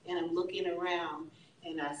 and I'm looking around,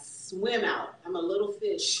 and I swim out. I'm a little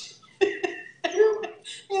fish.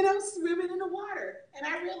 And I'm swimming in the water, and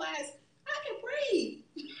I realize I can breathe.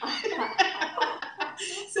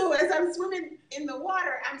 in the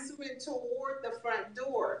water, I'm swimming toward the front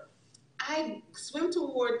door. I swim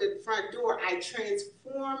toward the front door. I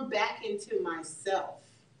transform back into myself.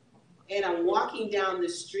 And I'm walking down the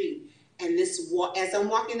street. And as I'm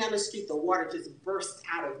walking down the street, the water just bursts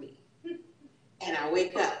out of me. And I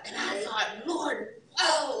wake up and I thought, Lord,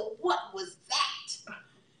 whoa, what was that?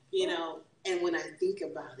 You know, and when I think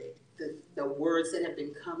about it, the words that have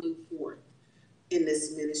been coming forth in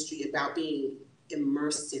this ministry about being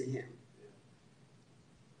immersed in him,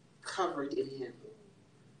 covered in him,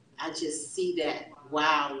 I just see that,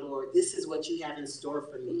 wow, Lord, this is what you have in store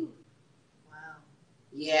for me. Wow.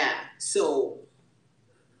 Yeah, so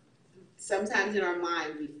sometimes in our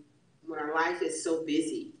mind, when our life is so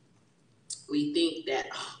busy, we think that,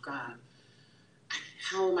 oh God,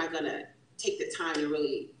 how am I going to take the time to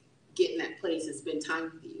really get in that place and spend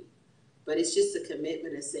time with you? But it's just a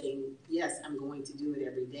commitment of saying, yes, I'm going to do it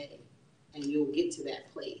every day. And you'll get to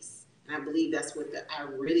that place. And I believe I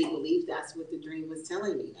really believe that's what the dream was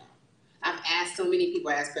telling me now. I've asked so many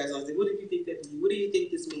people, I asked Pastor, I said, what do you think that means? What do you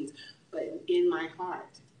think this means? But in my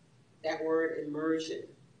heart, that word immersion,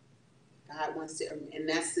 God wants to, and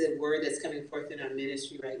that's the word that's coming forth in our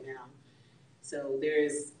ministry right now. So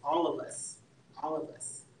there's all of us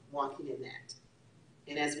walking in that.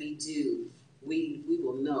 And as we do, we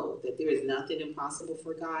will know that there is nothing impossible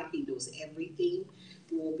for God. He knows everything.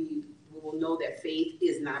 We will know that faith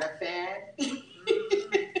is not a fad.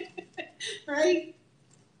 Right?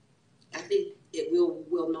 I think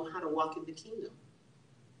we'll know how to walk in the kingdom.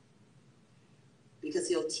 Because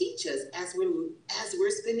he'll teach us as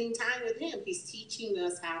we're spending time with him. He's teaching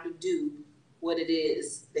us how to do what it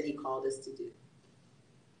is that he called us to do.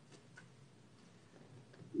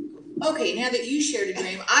 Okay, now that you shared a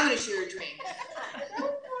dream, I'm going to share a dream.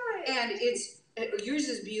 And yours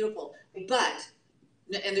is beautiful, but,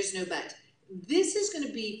 and there's no but, this is going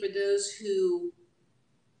to be for those who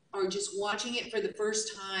are just watching it for the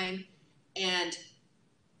first time and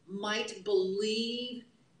might believe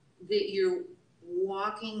that you're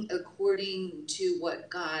walking according to what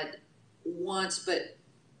God wants,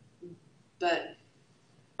 but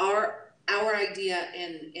our idea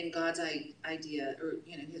and God's idea, or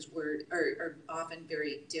his word, are often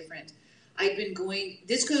very different. I've been going.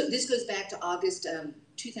 This goes back to August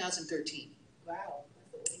 2013. Wow.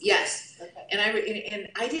 Yes, Okay. and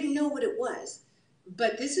I didn't know what it was,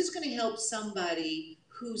 but this is going to help somebody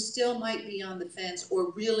who still might be on the fence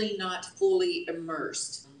or really not fully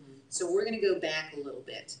immersed. Mm-hmm. So we're going to go back a little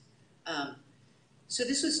bit. So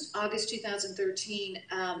this was August 2013.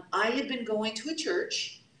 I had been going to a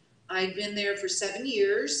church. I'd been there for 7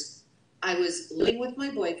 years. I was living with my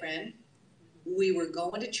boyfriend. We were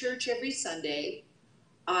going to church every Sunday.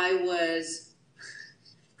 I was,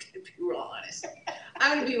 I'm going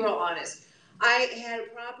to be real honest. I had a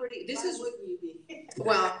property. Wouldn't you be?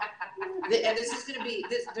 Well, and this is going to be,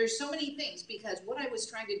 there's so many things, because what I was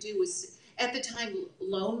trying to do was, at the time,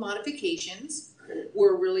 loan modifications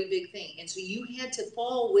were a really big thing. And so you had to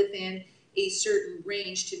fall within a certain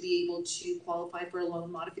range to be able to qualify for a loan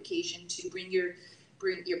modification, to bring your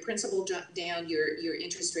principal down, your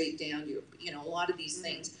interest rate down, a lot of these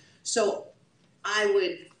things. So I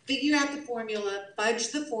would figure out the formula,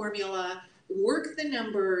 fudge the formula, work the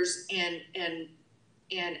numbers, and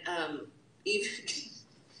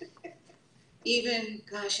even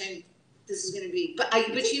gosh, this is going to be, but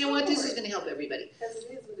you know what? This is going to help everybody. Because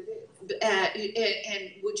it is what it is.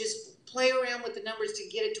 And we'll just play around with the numbers to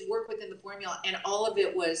get it to work within the formula, and all of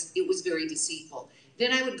it was very deceitful.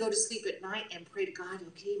 Then I would go to sleep at night and pray to God,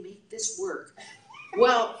 okay, make this work.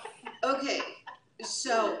 Well, okay,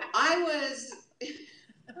 so I was,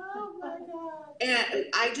 Oh my God. and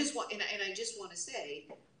I just want to say,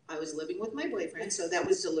 I was living with my boyfriend, so that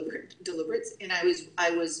was deliberate, and I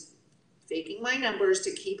was faking my numbers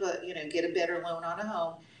to keep get a better loan on a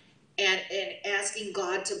home, and asking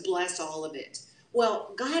God to bless all of it.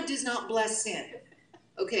 Well, God does not bless sin.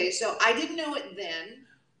 Okay, so I didn't know it then,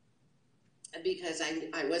 because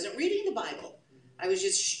I wasn't reading the Bible. I was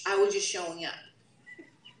just showing up.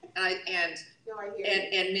 And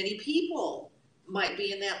many people might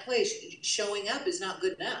be in that place. Showing up is not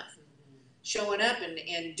good enough. Showing up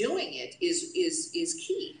and doing it is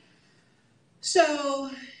key.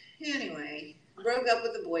 So anyway, broke up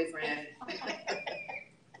with the boyfriend,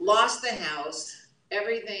 lost the house.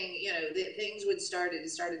 Everything, things started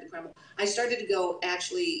to crumble. I started to go,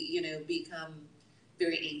 actually, become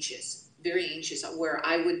very anxious, where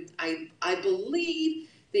I believe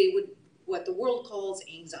they would, what the world calls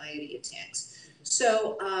anxiety attacks.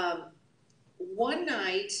 So one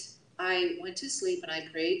night I went to sleep and I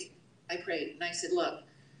prayed, and I said, look,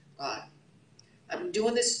 God, I've been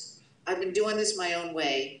doing this I've been doing this my own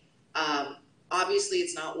way. Obviously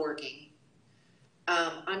it's not working.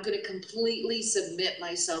 I'm gonna completely submit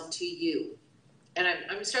myself to you. And I'm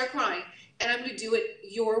gonna start crying, and I'm gonna do it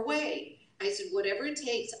your way. I said, whatever it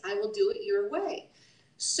takes, I will do it your way.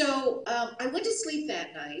 So I went to sleep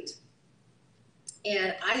that night,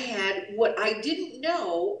 and I had what I didn't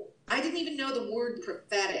know. I didn't even know the word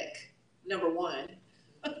prophetic, number one.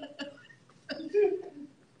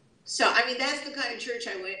 So, I mean, that's the kind of church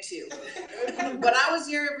I went to. But I was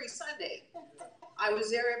there every Sunday.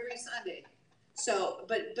 So,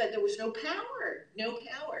 but there was no power.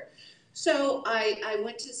 So I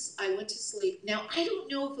went to sleep. Now, I don't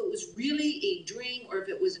know if it was really a dream or if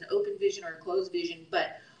it was an open vision or a closed vision,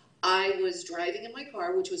 but I was driving in my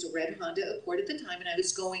car, which was a red Honda Accord at the time, and I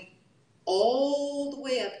was going all the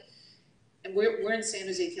way up, and we're in San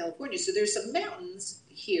Jose, California, so there's some mountains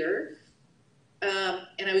here,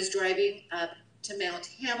 and I was driving up to Mount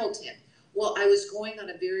Hamilton. Well, I was going on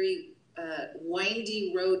a very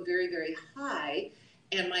windy road, very, very high,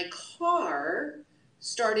 and my car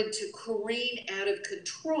started to careen out of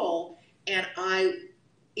control, and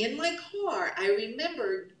in my car, I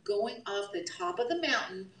remembered going off the top of the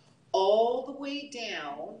mountain all the way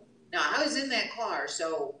down. Now, I was in that car,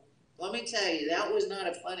 so let me tell you, that was not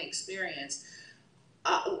a fun experience.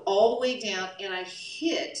 All the way down, and I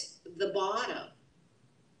hit the bottom.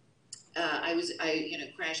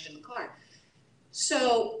 I crashed in the car.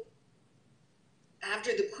 So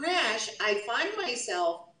after the crash, I find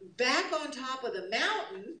myself back on top of the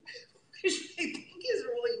mountain, which I think is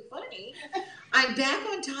really funny. I'm back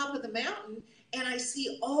on top of the mountain, and I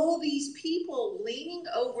see all these people leaning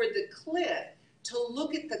over the cliff to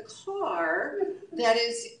look at the car that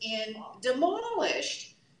is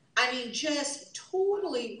demolished. I mean, just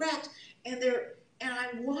totally wrecked. And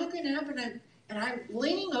I'm walking up, and I'm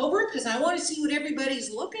leaning over because I want to see what everybody's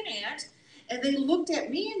looking at. And they looked at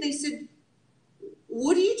me and they said,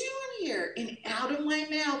 "What are you doing here?" And out of my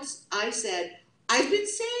mouth, I said, "I've been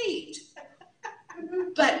saved."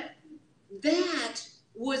 But that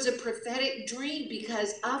was a prophetic dream,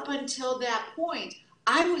 because up until that point,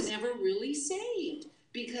 I was never really saved,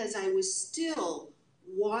 because I was still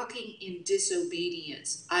walking in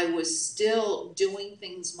disobedience. I was still doing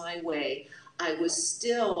things my way. I was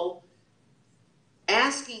still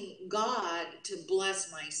asking God to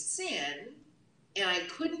bless my sin, and I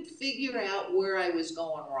couldn't figure out where I was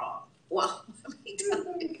going wrong. Well, let me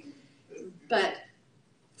tell you. But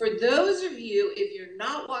for those of you, if you're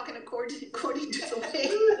not walking according to the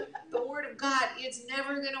way, the Word of God, it's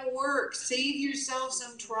never going to work. Save yourself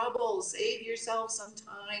some trouble. Save yourself some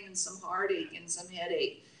time and some heartache and some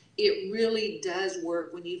headache. It really does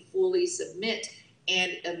work when you fully submit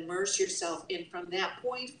and immerse yourself. And from that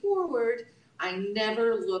point forward, I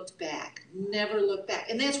never looked back. And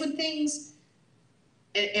that's when things,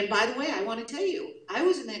 and by the way, I want to tell you, I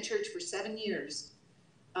was in that church for 7 years.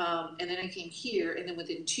 And then I came here, and then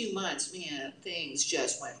within 2 months, man, things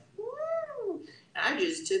just went, woo! I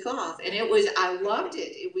just took off, and I loved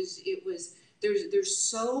it. It was, there's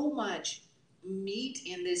so much meat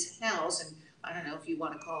in this house, and I don't know if you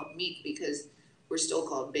want to call it meat, because we're still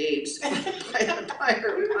called babes by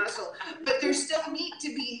our apostle, but there's still meat to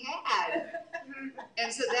be had.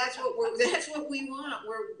 And so that's what we want.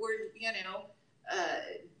 We're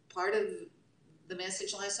part of the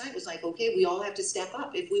message last night was like, okay, we all have to step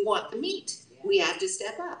up. If we want the meat, we have to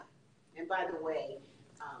step up. And by the way,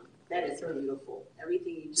 that is beautiful.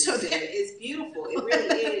 Everything you just So said is beautiful. It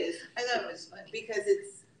really is. I thought it was funny. Because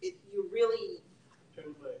you really,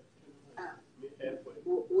 Halfway.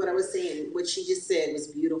 what I was saying, what she just said was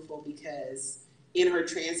beautiful, because in her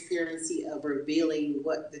transparency of revealing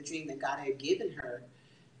what the dream that God had given her,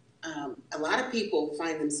 a lot of people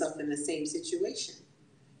find themselves in the same situation,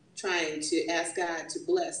 trying to ask God to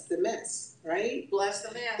bless the mess, right? Bless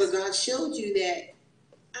the mess. But God showed you that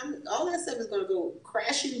all that stuff is going to go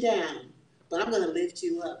crashing down, but I'm going to lift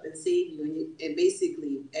you up and save you. And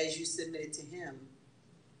basically, as you submitted to Him,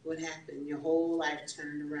 what happened? Your whole life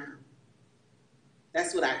turned around.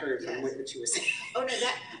 That's what I heard from what you were saying. Oh no,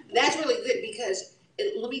 that's really good, because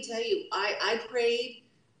let me tell you, I prayed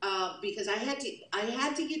because I had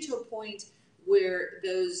to get to a point where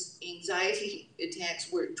those anxiety attacks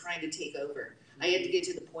were trying to take over. I had to get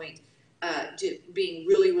to the point to being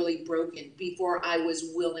really, really broken before I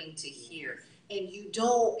was willing to hear. And you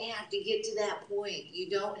don't have to get to that point. You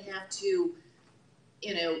don't have to,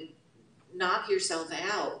 knock yourself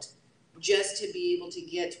out just to be able to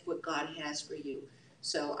get what God has for you.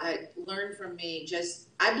 So I learned from me,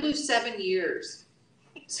 I blew 7 years.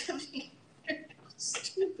 7 years.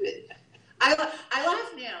 Stupid. I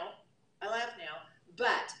laugh now,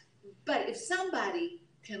 but But if somebody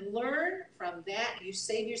can learn from that, you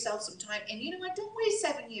save yourself some time, and you know what, don't waste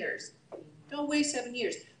 7 years. Don't waste 7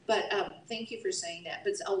 years. But thank you for saying that.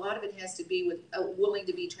 But a lot of it has to be with willing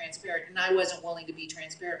to be transparent, and I wasn't willing to be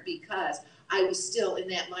transparent because I was still in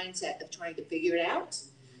that mindset of trying to figure it out.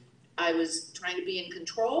 I was trying to be in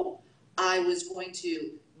control. I was going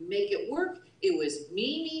to make it work. It was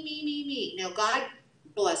me. Now God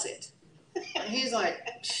bless it. And he's like,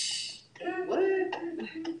 what?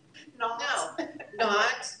 No,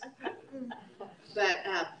 not.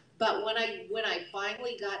 But when I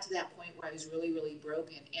finally got to that point where I was really, really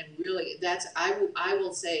broken, and really I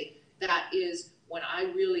will say that is when I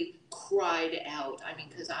really cried out. I mean,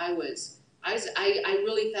 because I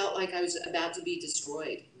really felt like I was about to be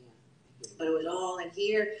destroyed. But it was all in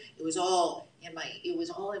here. It was all in my.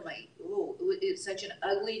 It's such an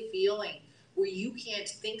ugly feeling where you can't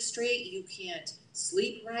think straight, you can't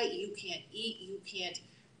sleep right, you can't eat, you can't.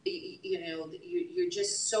 You're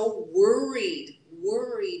just so worried, and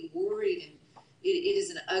it is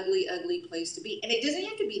an ugly, ugly place to be. And it doesn't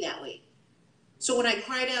have to be that way. So when I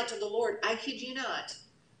cried out to the Lord, I kid you not,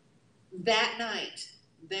 that night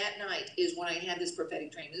is when I had this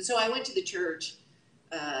prophetic dream. And so I went to the church,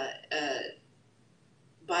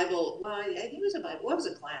 Bible, well, I think it was a Bible, what was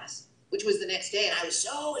a class, which was the next day. And I was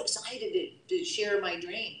so excited to share my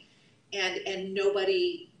dream. And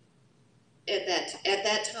nobody at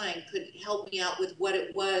that time could help me out with what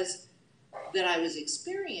it was that I was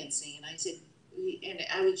experiencing. And I said, and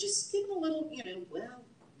I was just giving a little, well,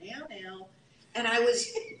 now. And I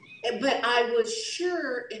was, but I was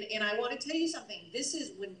sure, and I want to tell you something, this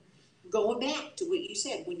is when, going back to what you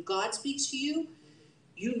said, when God speaks to you,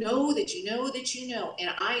 you know that you know that you know, and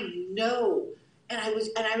I know. And I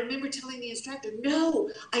remember telling the instructor, no,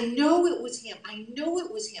 I know it was him. I know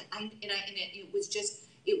it was him.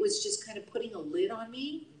 It was just kind of putting a lid on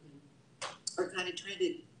me, or kind of trying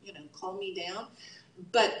to, calm me down.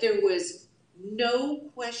 But there was no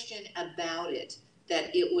question about it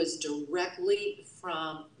that it was directly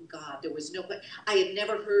from God. There was no, I had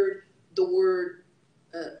never heard the word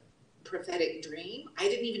prophetic dream. I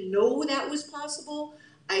didn't even know that was possible.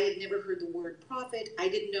 I had never heard the word prophet. I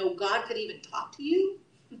didn't know God could even talk to you.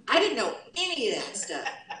 I didn't know any of that stuff.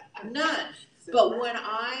 None. But when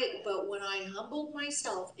I humbled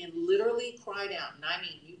myself and literally cried out, and I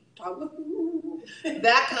mean, you talk about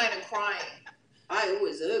that kind of crying, it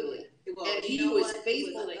was ugly. Well, and he was what?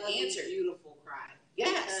 faithful It was to an ugly, answer. beautiful cry.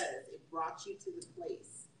 Yes. Because it brought you to the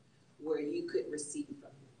place where you could receive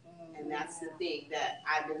from him. And that's the thing that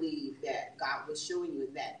I believe that God was showing you,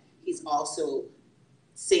 that he's also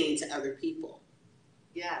saying to other people.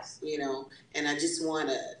 Yes. And I just want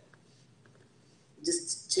to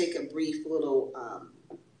just take a brief little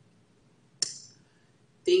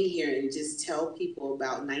thing here and just tell people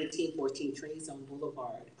about 1914 Trade Zone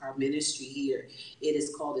Boulevard, our ministry here. It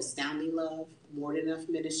is called Astounding Love, More Than Enough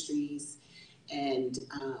Ministries. And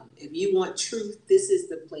if you want truth, this is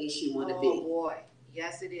the place you want to be. Oh boy,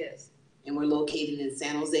 yes it is. And we're located in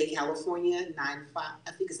San Jose, California,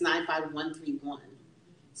 95131.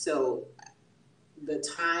 So the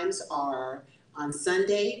times are, on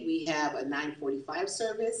Sunday, we have a 9:45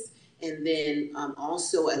 service, and then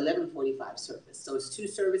also 11:45 service. So it's 2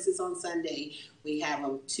 services on Sunday. We have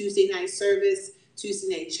a Tuesday night service, Tuesday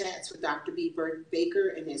night chats with Dr. B.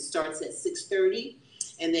 Baker, and it starts at 6:30.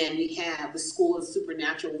 And then we have the School of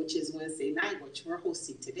Supernatural, which is Wednesday night, which we're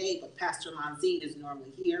hosting today, but Pastor Manzine is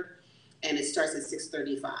normally here, and it starts at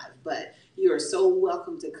 6:35. But you are so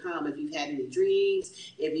welcome to come if you've had any dreams,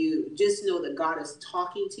 if you just know that God is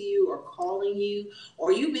talking to you or calling you,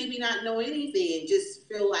 or you maybe not know anything and just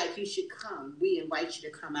feel like you should come. We invite you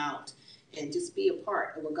to come out and just be a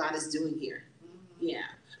part of what God is doing here. Mm-hmm. Yeah.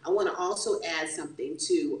 I want to also add something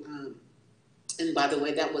too. And by the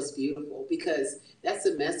way, that was beautiful, because that's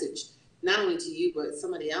a message not only to you, but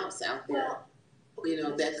somebody else out there,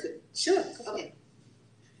 that could. Sure. Okay.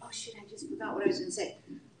 Oh shoot, I just forgot what I was going to say.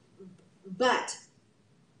 But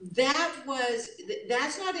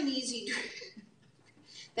that's not an easy dream.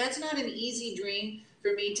 That's not an easy dream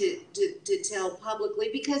for me to tell publicly,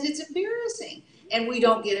 because it's embarrassing, and we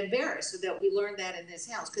don't get embarrassed. So that we learned that in this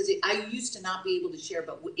house, because I used to not be able to share,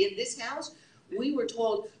 but in this house we were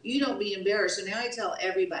told, you don't be embarrassed. So now I tell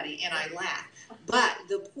everybody, and I laugh. But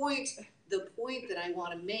the point that I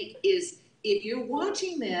want to make is, if you're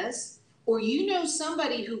watching this, or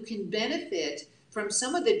somebody who can benefit from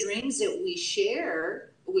some of the dreams that we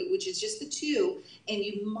share, which is just the 2, and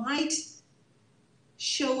you might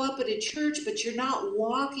show up at a church, but you're not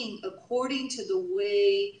walking according to the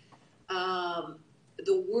way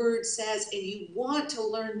the word says, and you want to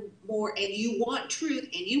learn more, and you want truth,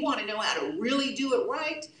 and you want to know how to really do it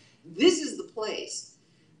right, this is the place.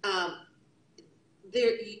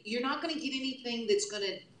 You're not going to get anything that's going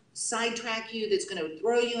to sidetrack you, that's going to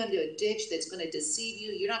throw you into a ditch, that's going to deceive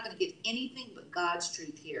you. You're not going to get anything but God's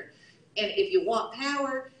truth here. And if you want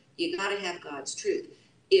power, you got to have God's truth.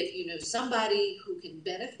 If you know somebody who can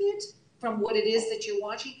benefit from what it is that you're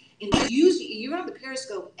watching, and you're on the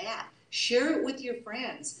Periscope app, share it with your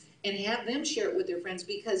friends and have them share it with their friends,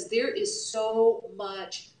 because there is so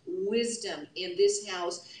much wisdom in this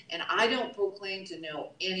house, and I don't proclaim to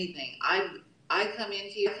know anything. I come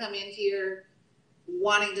in here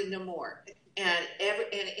wanting to know more. And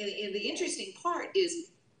the interesting part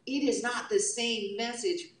is, it is not the same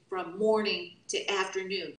message from morning to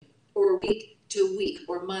afternoon, or week to week,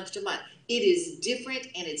 or month to month. It is different,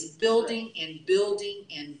 and it's building and building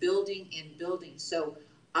and building and building. So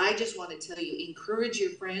I just want to tell you, encourage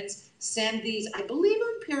your friends, send these. I believe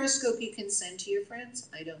on Periscope you can send to your friends.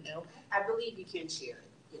 I don't know. I believe you can share it,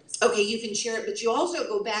 yes. Okay, you can share it, but you also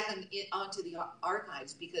go back onto the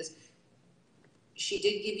archives, because she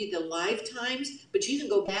did give you the live times, but you can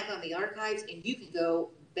go back on the archives, and you can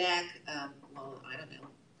go back, I don't know,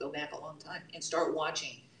 go back a long time and start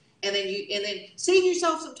watching. And then save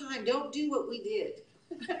yourself some time. Don't do what we did.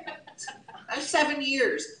 That's 7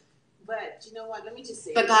 years. But you know what, let me just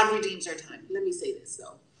say But this. God redeems our time. Let me say this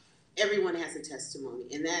though. Everyone has a testimony,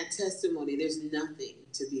 and that testimony, there's nothing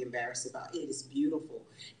to be embarrassed about. It is beautiful.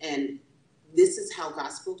 And this is how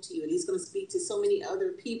God spoke to you, and he's going to speak to so many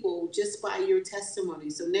other people just by your testimony.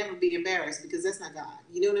 So never be embarrassed, because that's not God.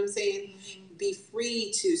 You know what I'm saying? Mm-hmm. Be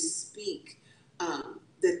free to speak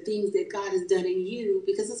the things that God has done in you,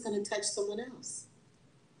 because it's going to touch someone else.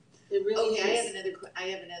 It really is. I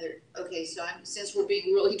have another. Okay, so since we're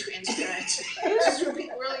being really transparent, I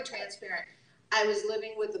was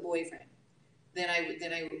living with a boyfriend. Then I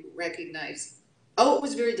recognized. Oh, it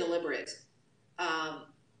was very deliberate.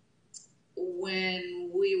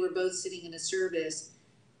 When we were both sitting in a service,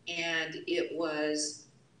 and it was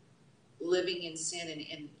living in sin,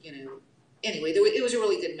 and anyway, it was a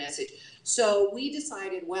really good message. So we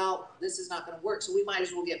decided, well, this is not going to work, so we might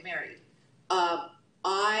as well get married.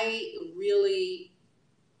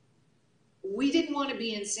 We didn't want to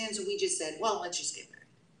be in sin, so we just said, well, let's just get married.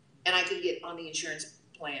 And I could get on the insurance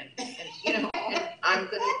plan. And, and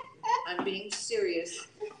I'm being serious.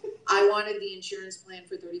 I wanted the insurance plan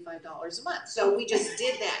for $35 a month. So we just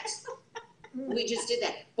did that.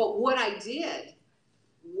 But what I did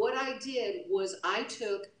was I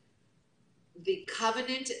took the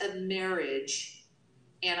covenant of marriage,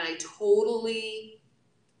 and I totally,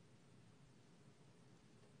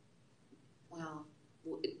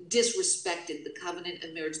 disrespected the covenant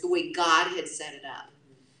of marriage the way God had set it up.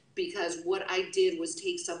 Because what I did was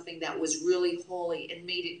take something that was really holy and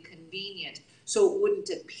made it convenient, so it wouldn't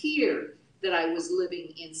appear that I was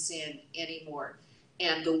living in sin anymore.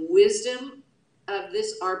 And the wisdom of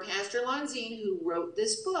this, our Pastor Lanzine, who wrote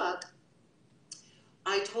this book,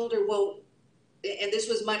 I told her, well, and this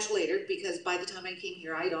was much later, because by the time I came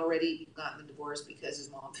here, I'd already gotten the divorce because his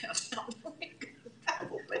mom found out.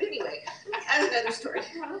 But anyway, that's another story.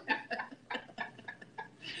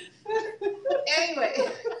 Anyway.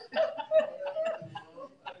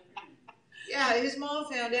 Yeah, his mom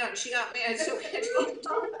found out and she got mad, so we had to talk to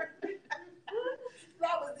her.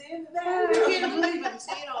 That was the end of I that. can't believe I'm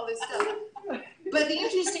saying all this stuff. But the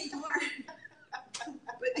interesting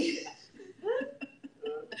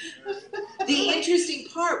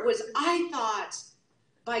part, was I thought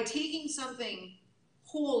by taking something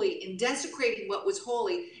holy and desecrating what was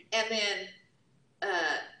holy, and then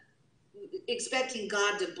expecting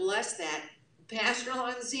God to bless that, Pastor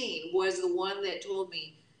Lanzine was the one that told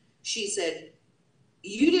me. She said,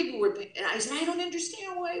 you didn't repent. And I said, I don't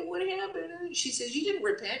understand what happened. And she says, you didn't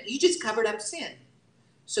repent. You just covered up sin.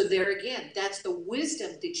 So there again, that's the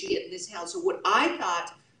wisdom that you get in this house. So what I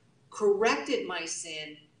thought corrected my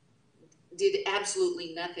sin did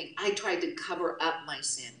absolutely nothing. I tried to cover up my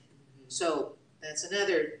sin. So that's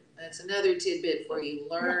another tidbit for you.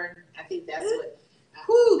 Learn. I think that's what,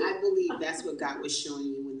 I believe that's what God was showing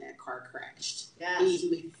you when that car crashed. Yeah.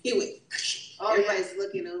 He went, Oh, everybody's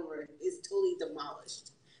looking over, it's totally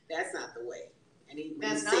demolished. That's not the way. And he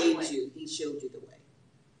saved you, he showed you the way.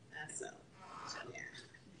 So, yeah.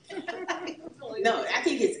 No, I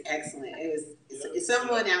think it's excellent. It's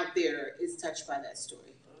someone out there is touched by that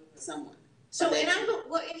story. Someone. So, and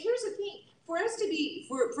here's the thing. For us to be,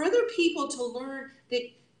 for other people to learn that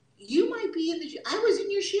you might be I was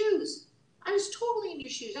in your shoes. I was totally in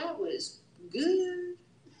your shoes. I was good.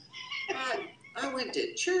 I went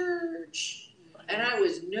to church. And I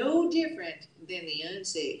was no different than the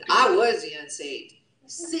unsaved. I was the unsaved,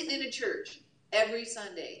 sitting in a church every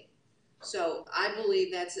Sunday. So I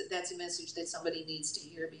believe that's a message that somebody needs to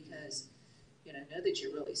hear, because, know that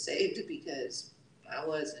you're really saved, because I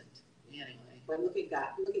wasn't. Anyway. But look at God.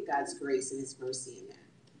 Look at God's grace and His mercy in that.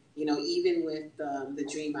 Even with the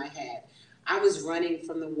dream I had, I was running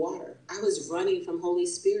from the water. I was running from Holy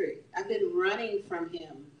Spirit. I've been running from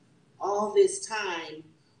Him all this time,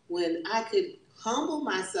 when I could humble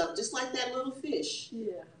myself just like that little fish.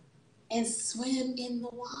 Yeah. And swim in the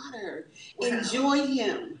water. Wow. Enjoy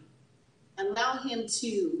Him. Allow Him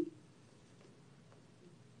to,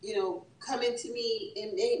 come into me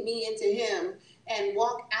and make me into Him, and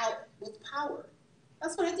walk out with power.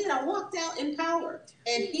 That's what I did. I walked out in power.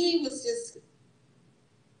 And He was just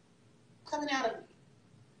coming out of me.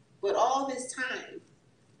 But all this time,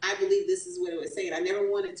 I believe this is what it was saying. I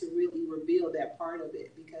never wanted to really reveal that part of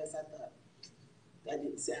it, because I thought that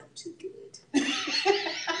didn't sound too good.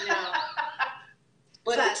 No.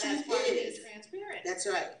 But the that's truth why it is, is transparent. that's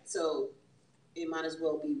right. So it might as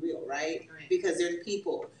well be real, right? Right. Because there's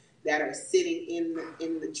people that are sitting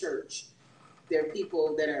in the church. There are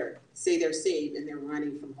people that say they're saved, and they're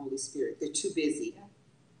running from Holy Spirit. They're too busy. Yeah.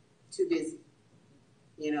 Too busy.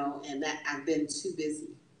 And that I've been too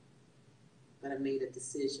busy. But I made a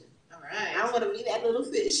decision. All right. I want to be that little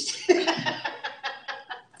fish. And I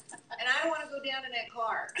don't want to go down in that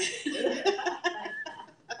car.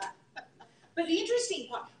 But the interesting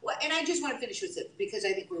part, and I just want to finish with it, because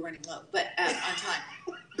I think we're running low, but on time.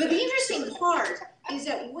 But the interesting part is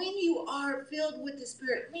that when you are filled with the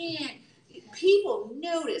Spirit, man, people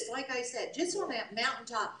notice, like I said, just on that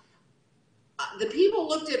mountaintop, the people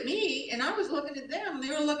looked at me, and I was looking at them, and they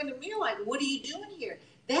were looking at me like, what are you doing here?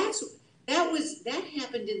 That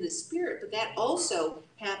happened in the Spirit, but that also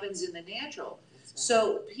happens in the natural.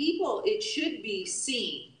 So people, it should be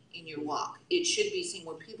seen in your walk. It should be seen,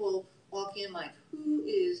 when people walk in like, who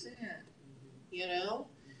is that?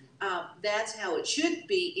 That's how it should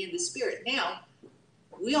be in the Spirit. Now,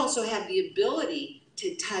 we also have the ability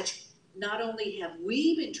to touch. Not only have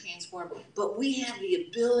we been transformed, but we have the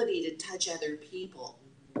ability to touch other people.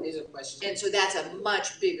 There's a question. And so that's a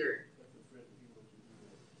much bigger.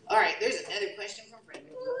 All right, there's another question from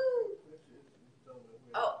Frederick.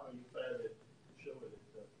 Oh.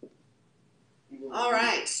 All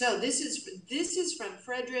right, so this is from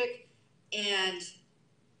Frederick, and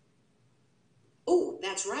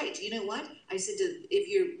that's right. You know what? I said if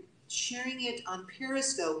you're sharing it on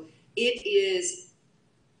Periscope, it is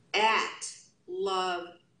at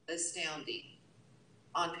Love Astounding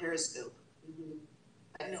on Periscope. Mm-hmm.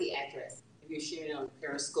 That's the address. If you're sharing it on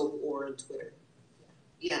Periscope or on Twitter.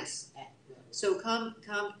 Yes. So come,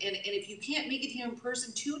 and if you can't make it here in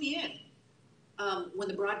person, tune in when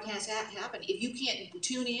the broadcast happen. If you can't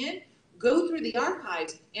tune in, go through the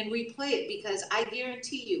archives and replay it, because I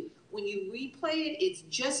guarantee you, when you replay it, it's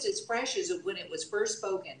just as fresh as when it was first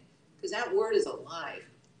spoken, because that word is alive.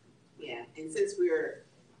 Yeah, and since we're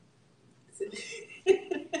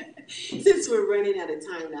running out of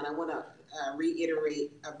time now, I want to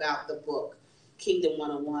reiterate about the book, Kingdom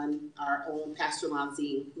 101, our own Pastor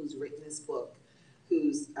Lonzine, who's written this book,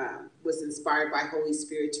 who's was inspired by Holy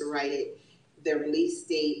Spirit to write it. The release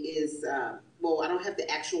date is, I don't have the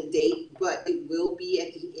actual date, but it will be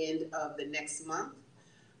at the end of the next month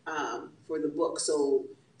for the book. So,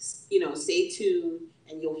 stay tuned,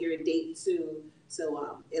 and you'll hear a date soon.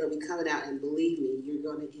 So it'll be coming out, and believe me, you're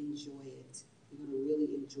going to enjoy it. You're going to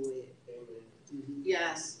really enjoy it. Mm-hmm.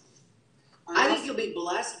 Yes. I think you'll be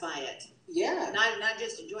blessed by it. Yeah. Not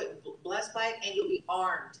just enjoy it, blessed by it, and you'll be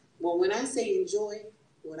armed. Well, when I say enjoy,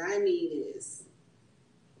 what I mean is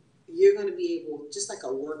you're going to be able, just like a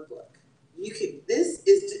workbook. This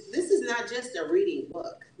is not just a reading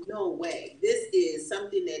book. No way. This is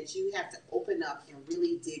something that you have to open up and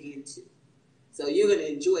really dig into. So you're going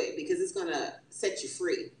to enjoy it, because it's going to set you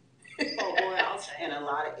free. Oh boy, I'll say. In a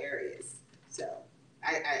lot of areas. So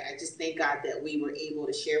I just thank God that we were able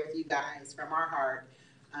to share with you guys from our heart.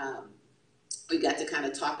 We got to kind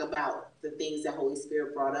of talk about the things that Holy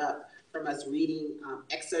Spirit brought up from us reading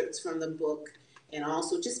excerpts from the book, and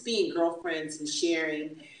also just being girlfriends and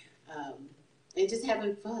sharing and just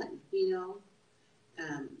having fun,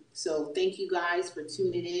 So thank you guys for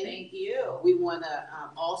tuning in. Thank you. We want to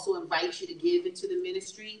also invite you to give into the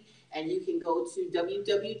ministry, and you can go to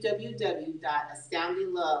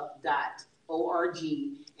www.astoundinglove.org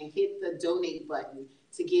and hit the donate button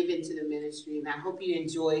to give into the ministry. And I hope you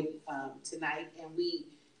enjoyed tonight, and we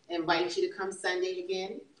invite you to come Sunday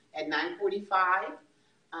again at 9:45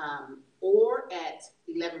 or at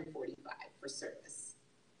 11:45 for service.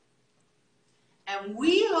 And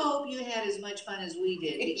we hope you had as much fun as we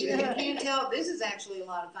did, because you can't tell, this is actually a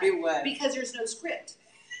lot of fun, It was. because there's no script.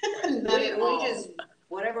 Not We at all. just,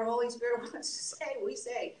 whatever Holy Spirit wants to say, we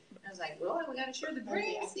say. And I was like, well, we gotta share the Okay, I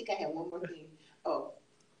drinks. think I have one more thing. Oh.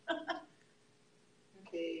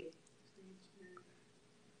 Okay.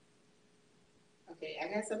 Okay,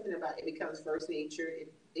 I got something about it becomes first nature.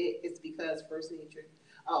 It's because first nature.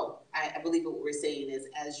 Oh, I believe what we're saying is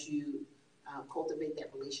as you cultivate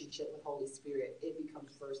that relationship with Holy Spirit, it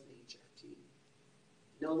becomes first nature to you.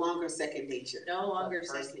 No longer second nature. No longer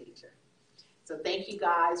but first second. nature. So thank you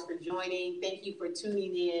guys for joining. Thank you for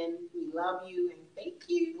tuning in. We love you and thank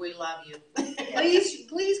you. We love you.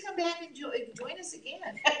 Please come back and join us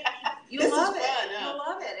again. You'll This is love it. fun, huh? You'll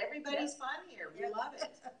love it. Everybody's fun here. We love it.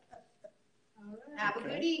 All right. Have a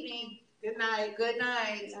good evening. Good night. Good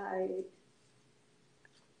night.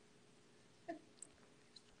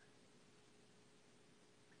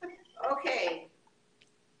 Okay.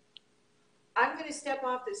 I'm gonna step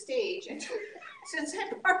off the stage, and since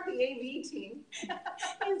I'm part of the AV team,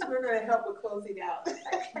 And we're gonna help with closing out.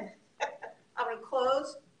 I'm gonna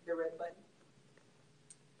close the red button.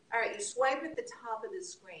 All right, you swipe at the top of the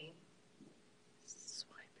screen.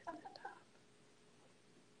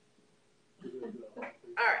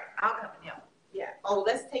 All right, I'll come, yeah, Yeah. Oh,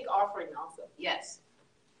 let's take offering also. yes.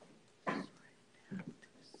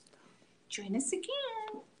 Join us again.